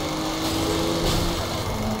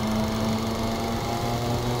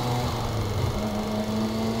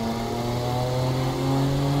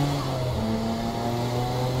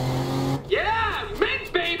 Yeah,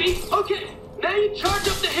 mint, baby! Okay, now you charge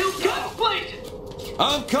up the hill, guns blazing!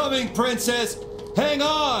 I'm coming, princess! Hang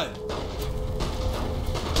on!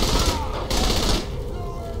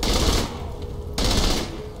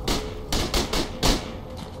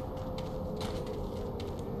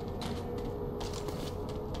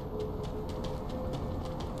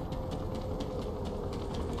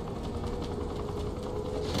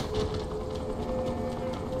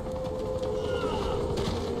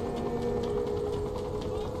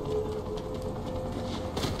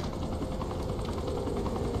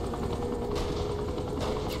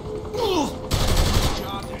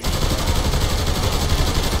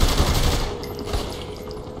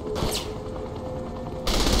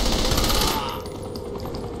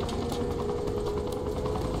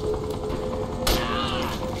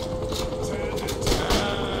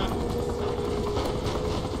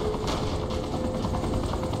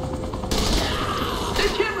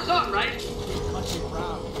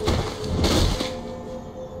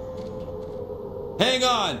 Hang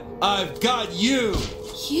on! I've got you!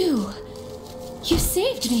 You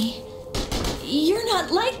saved me. You're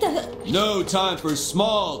not like the... No time for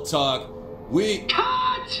small talk.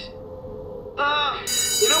 Cut!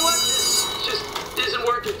 You know what? This just isn't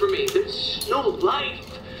working for me. There's no life.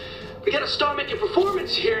 We got a star-making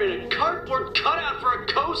performance here and a cardboard cutout for a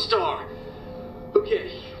co-star.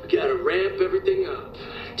 Okay, we gotta ramp everything up.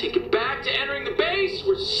 Take it back to entering the base.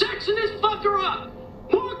 We're sexing this fucker up.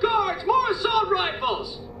 More guards, more assault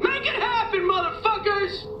rifles. Make it happen,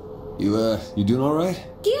 motherfuckers! You doing all right?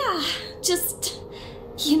 Yeah, just,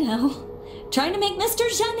 trying to make Mr.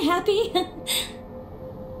 Zhen happy.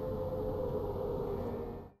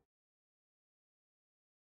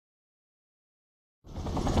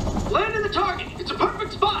 Land in the target. It's a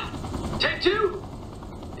perfect spot. Take two.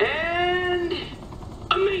 And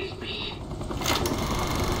amaze me.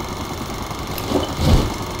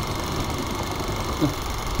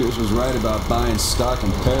 Pierce was right about buying stock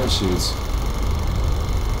in parachutes.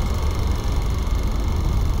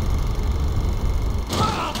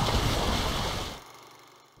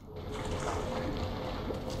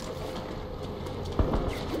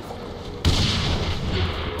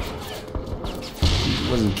 He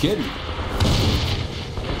wasn't kidding.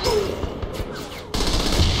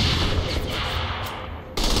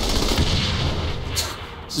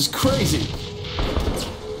 This is crazy.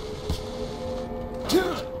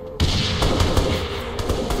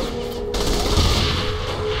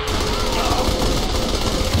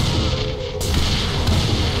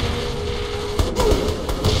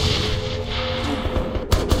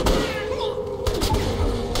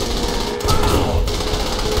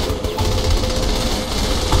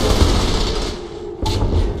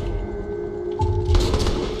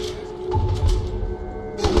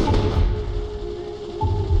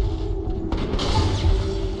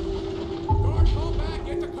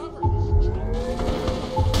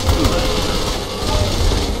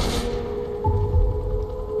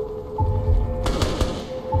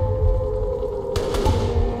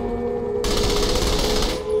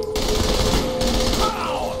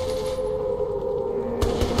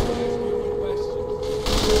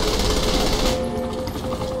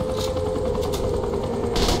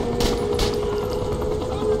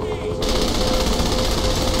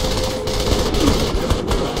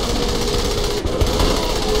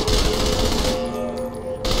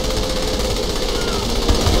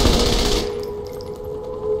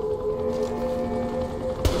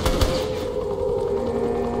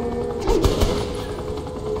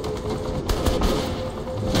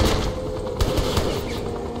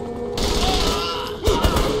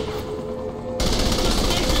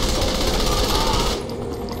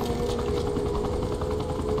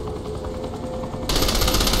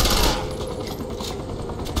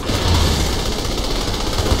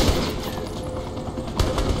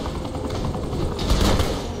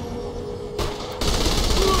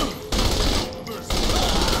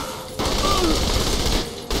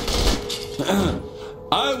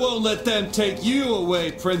 I won't let them take you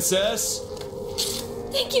away, princess.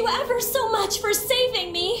 Thank you ever so much for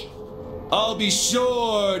saving me. I'll be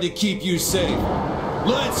sure to keep you safe.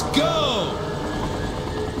 Let's go!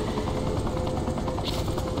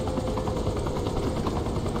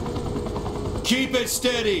 Keep it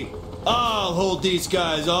steady. I'll hold these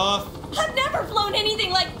guys off. I've never flown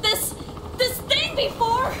anything like this thing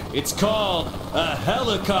before. It's called a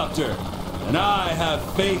helicopter. And I have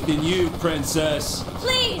faith in you, princess.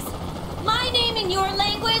 Please, my name in your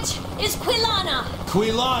language is Quilana.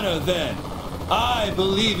 Quilana, then. I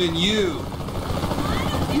believe in you.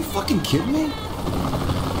 Are you fucking kidding me?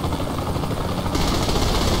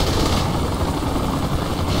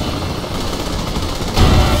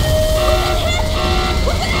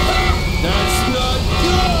 That's not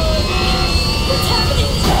good! What's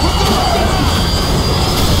happening?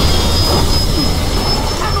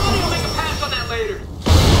 Everybody will make a pass on that later.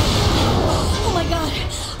 Oh my god,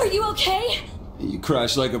 are you okay? You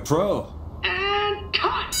crashed like a pro. And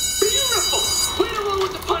cut! Beautiful! Way to roll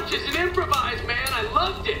with the punches and improvise, man. I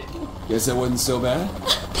loved it. Guess that wasn't so bad?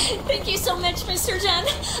 Thank you so much, Mr. Jen.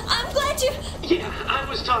 I'm glad you... Yeah, I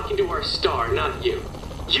was talking to our star, not you.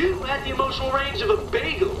 You had the emotional range of a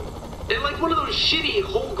bagel. And like one of those shitty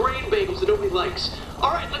whole grain bagels that nobody likes.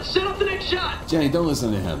 Alright, let's set up the next shot. Jenny, don't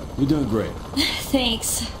listen to him. You're doing great.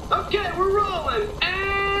 Thanks. Okay, we're rolling.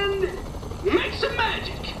 And make some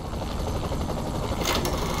magic.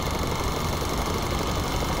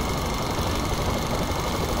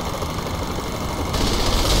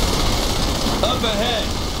 Up ahead.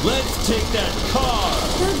 Let's take that car.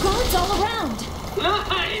 There are guards all around.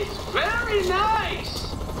 Nice! Very nice!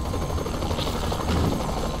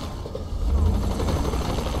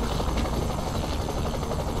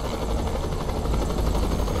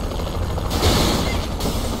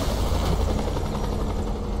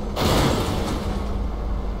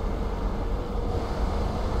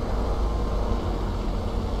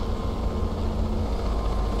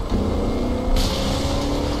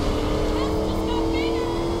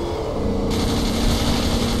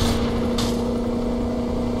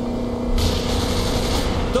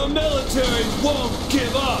 The military won't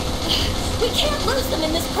give up. We can't lose them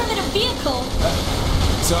in this primitive vehicle.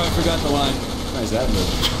 Sorry, I forgot the line. Nice ad lib.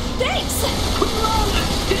 Thanks. Quilana,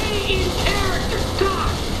 stay in character.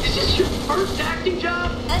 God, is this your first acting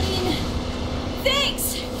job? I mean,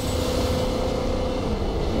 thanks.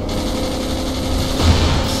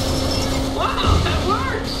 Wow, that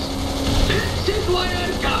works. This is why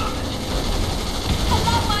I'm God. I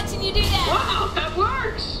love watching you do that. Wow, that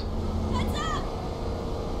works. What's up?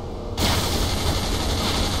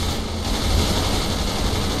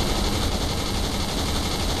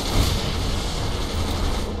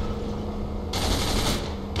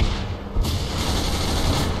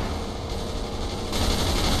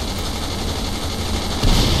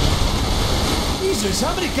 Jesus,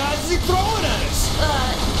 how many guys is he throwing at us?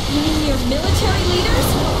 You mean your military leaders?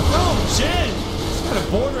 No, Jen! It's kind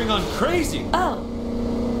of bordering on crazy. Oh.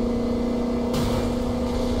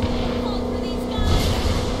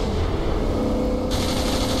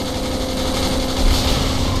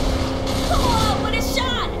 Oh, what a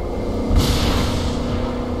shot!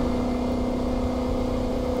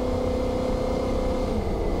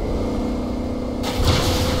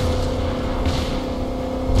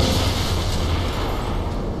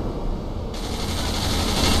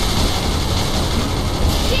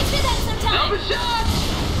 Teach me that sometime! Have a shot!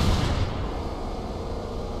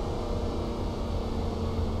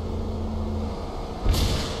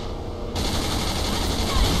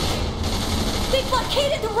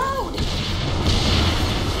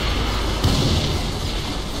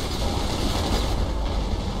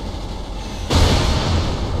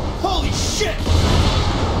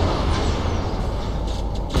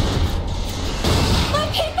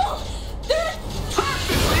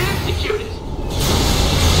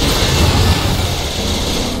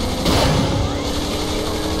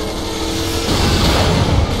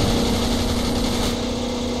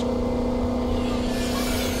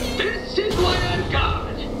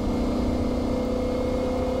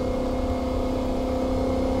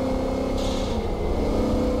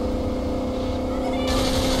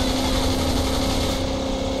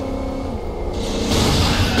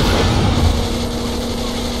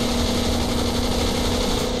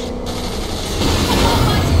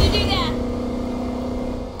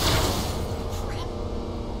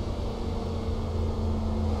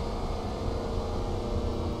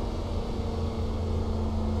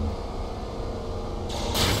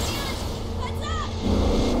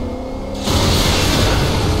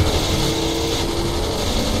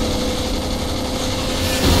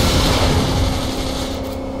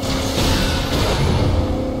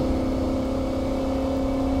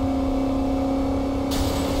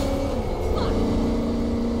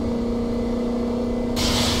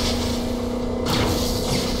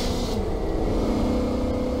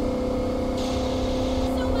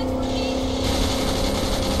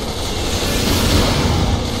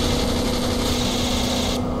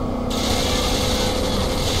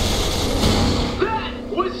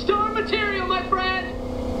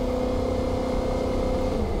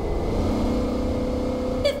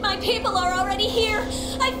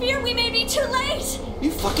 Are you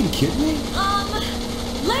fucking kidding me?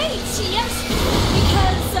 Late, yes,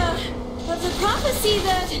 because, of the prophecy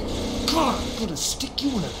that... God, I'm gonna stick you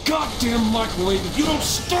in a goddamn microwave if you don't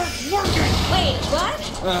start working! Wait, what?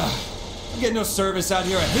 I get no service out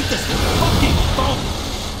here. I hate this fucking phone!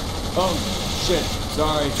 Oh, shit.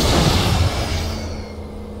 Sorry.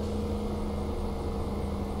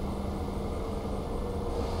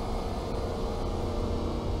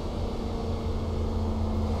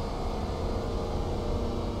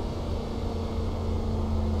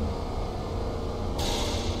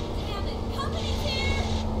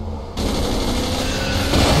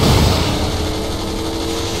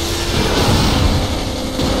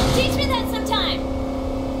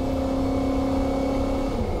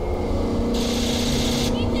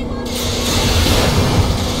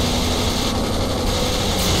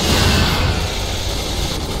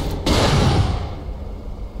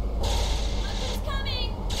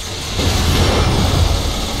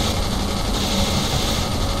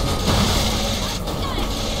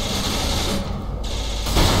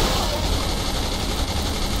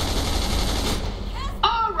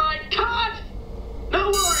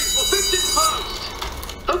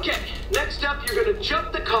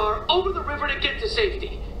 Jump the car over the river to get to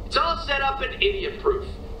safety. It's all set up and idiot-proof.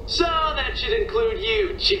 So that should include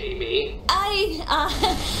you, Jamie.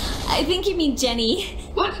 I think you mean Jenny.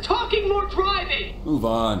 Less talking, more driving! Move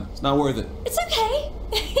on. It's not worth it. It's okay.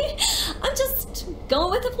 I'm just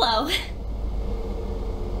going with the flow.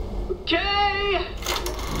 Okay.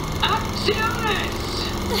 Acciones!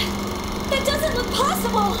 That doesn't look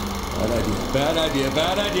possible. Bad idea. Bad idea.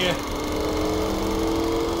 Bad idea.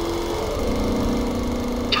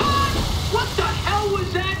 What the hell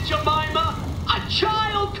was that, Jemima? A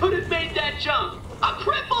child could have made that jump. A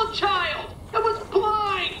crippled child that was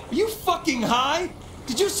blind. Are you fucking high?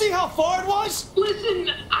 Did you see how far it was?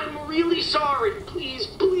 Listen, I'm really sorry. Please,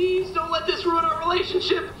 please don't let this ruin our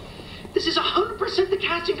relationship. This is 100% the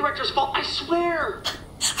casting director's fault, I swear.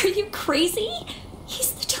 Are you crazy?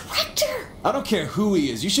 He's the director. I don't care who he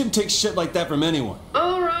is. You shouldn't take shit like that from anyone.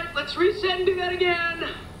 All right, let's reset and do that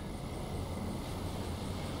again.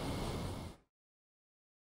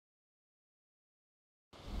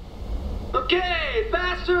 Okay,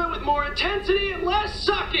 faster with more intensity and less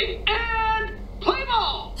sucking. And play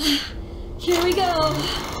ball! Here we go.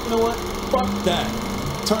 You know what? Fuck that.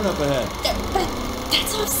 Turn up ahead. But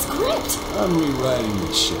that's off script. I'm rewriting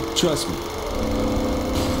this shit. Trust me.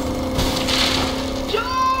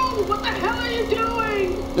 Joe! What the hell are you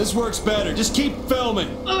doing? This works better. Just keep filming.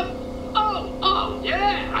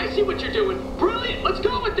 Yeah, I see what you're doing. Brilliant, let's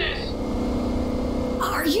go with this.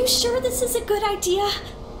 Are you sure this is a good idea?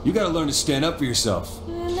 You gotta learn to stand up for yourself.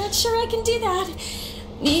 I'm not sure I can do that,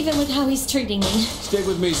 even with how he's treating me. Stick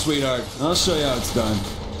with me, sweetheart. I'll show you how it's done.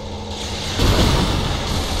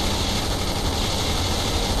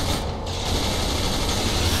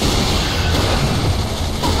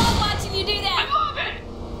 I love watching you do that. I love it.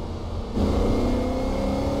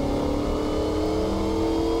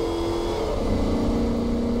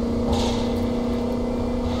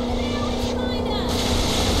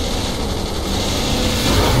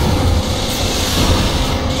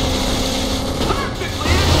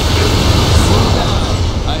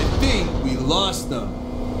 Lost them.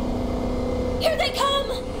 Here they come!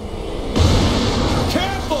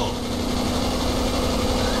 Careful!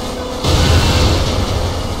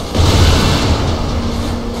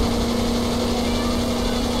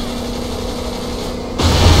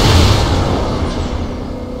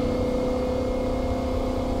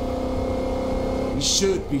 We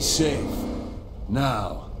should be safe.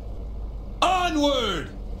 Now, onward!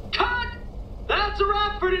 Cut! That's a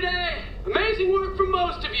wrap for today. Amazing work from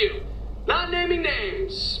most of you. Not naming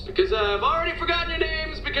names, because I've already forgotten your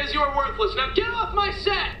names because you are worthless. Now get off my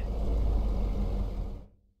set!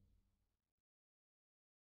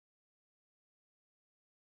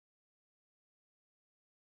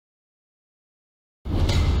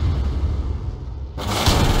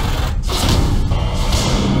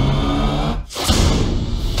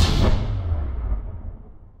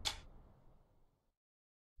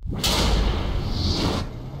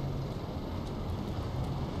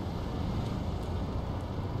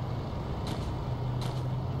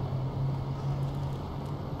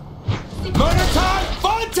 Murder time!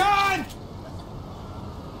 Fun time!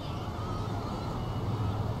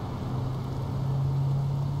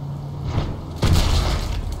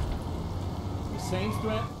 The same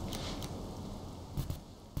threat?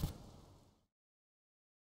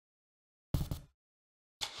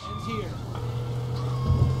 Ends here.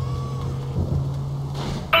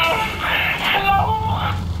 Hello?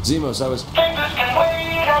 Zemos, I was... Think this can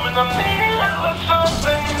wait? I'm in the middle of something.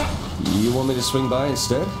 want me to swing by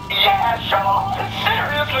instead? Yeah, sure.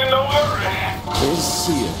 Seriously, no hurry. Nice to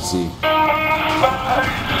see you, Z.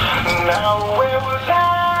 Now, where was I?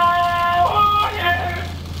 Oh, yeah.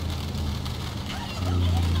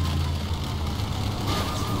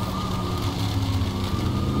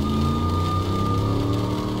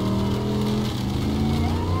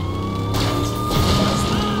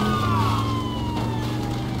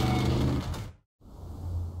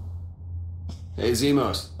 Hey,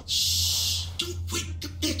 Zemos. Shh, don't wake the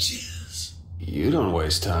bitches. You don't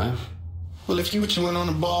waste time. Well, if you were chewing on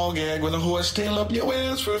a ball gag with a horse tail up your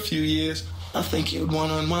ass for a few years, I think you'd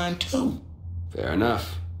want to unwind too. Fair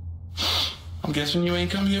enough. I'm guessing you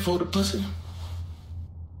ain't come here for the pussy.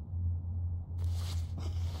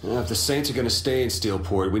 If the Saints are gonna stay in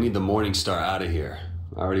Steelport, we need the Morning Star out of here.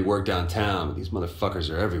 I already work downtown, but these motherfuckers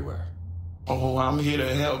are everywhere. Oh, I'm here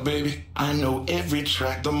to help, baby. I know every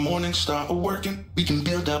track the Morning Star are working. We can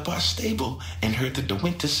build up our stable and hurt the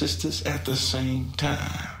DeWinter sisters at the same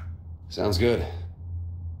time. Sounds good.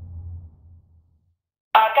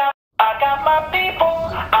 I got my people.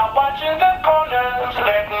 I'm watching the corners,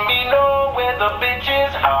 letting me know where the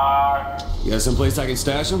bitches are. You got someplace I can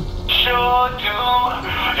stash them? Sure do.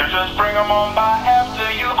 You just bring them on by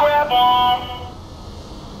after you grab them.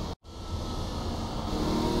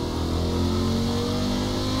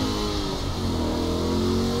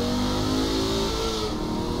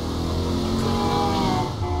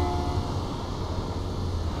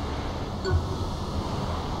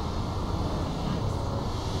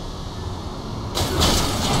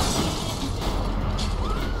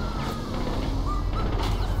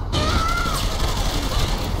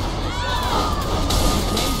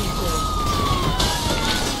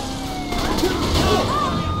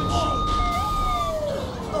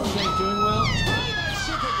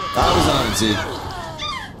 I was on it, Z.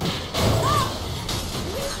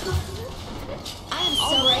 I am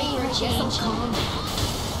so ready for a change.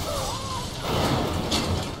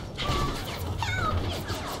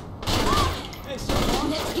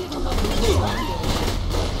 Let's give him a blue one.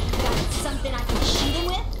 Got something I can shoot him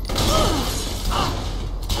with?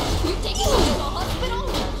 You taking him to the hospital?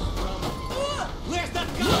 Where's that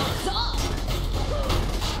gun? Stop!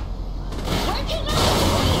 Where'd you go?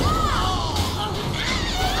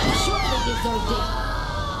 I'm sure they deserved it.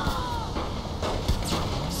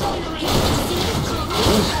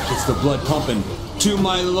 It's the blood pumping to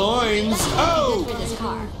my loins. Oh! For this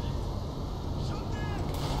car.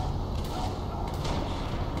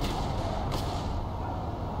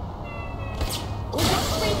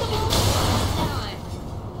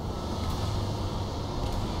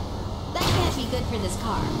 That can't be good for this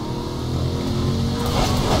car.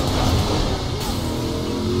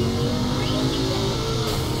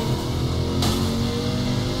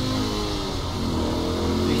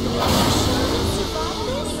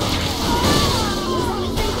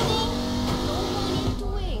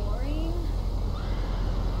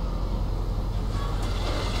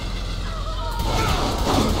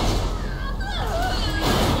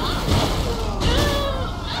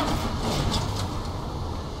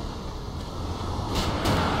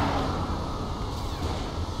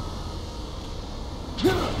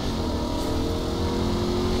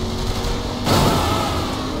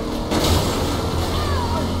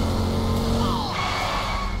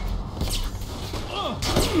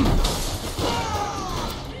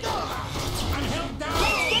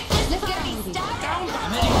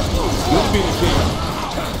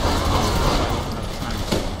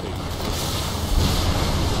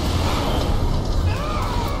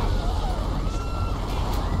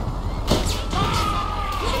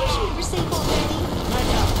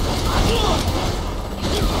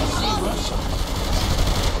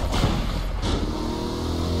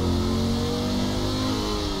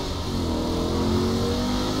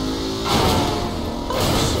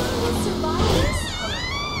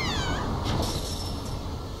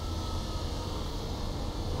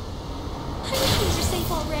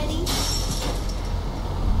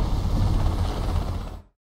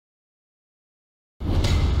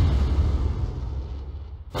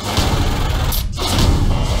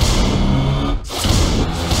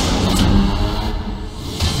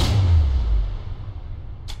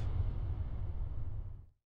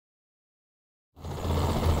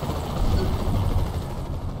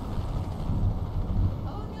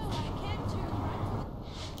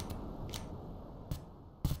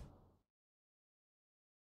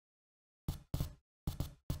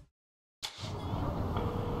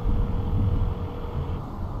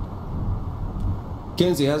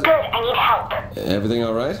 Kenzie, how's it? Good, I need help. Everything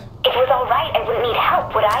all right? If it was all right, I wouldn't need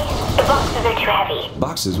help, would I? The boxes are too heavy.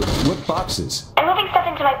 Boxes? What boxes? I'm moving stuff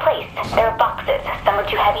into to my place. There are boxes. Some are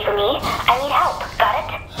too heavy for me. I need help. Got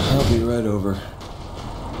it? I'll be right over.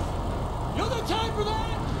 You got time for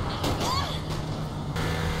that?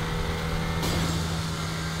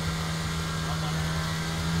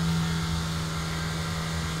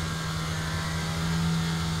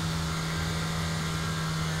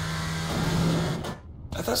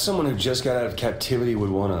 I thought someone who just got out of captivity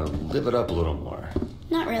would want to live it up a little more.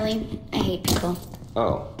 Not really. I hate people.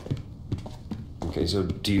 Oh. Okay, so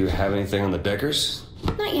do you have anything on the Deckers?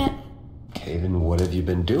 Not yet. Okay, then what have you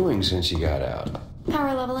been doing since you got out?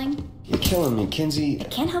 Power leveling. You're killing me, Kinsey. I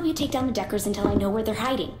can't help you take down the Deckers until I know where they're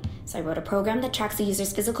hiding. So I wrote a program that tracks the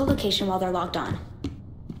user's physical location while they're logged on.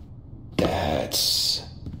 That's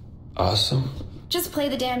awesome. Just play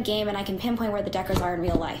the damn game and I can pinpoint where the Deckers are in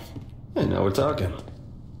real life. And now we're talking.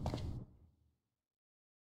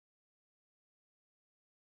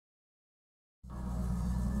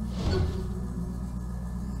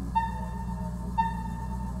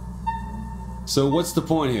 So what's the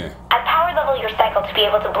point here? I power level your cycle to be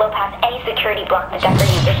able to blow past any security block the Decker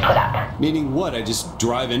users put up. Meaning what? I just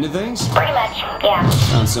drive into things? Pretty much, yeah.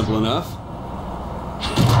 Sounds simple enough.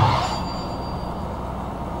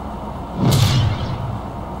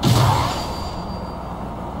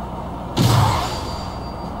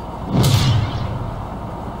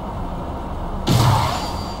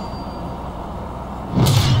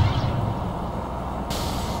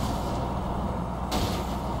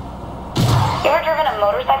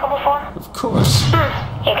 Motorcycle before? Of course.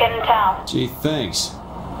 You couldn't tell. Gee, thanks.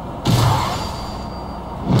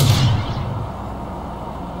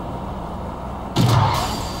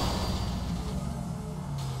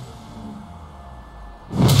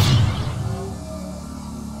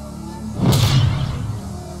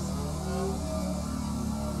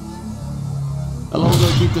 How long will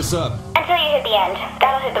I keep this up? Until you hit the end.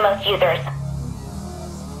 That'll hit the most users.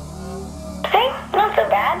 See? Not so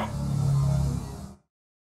bad.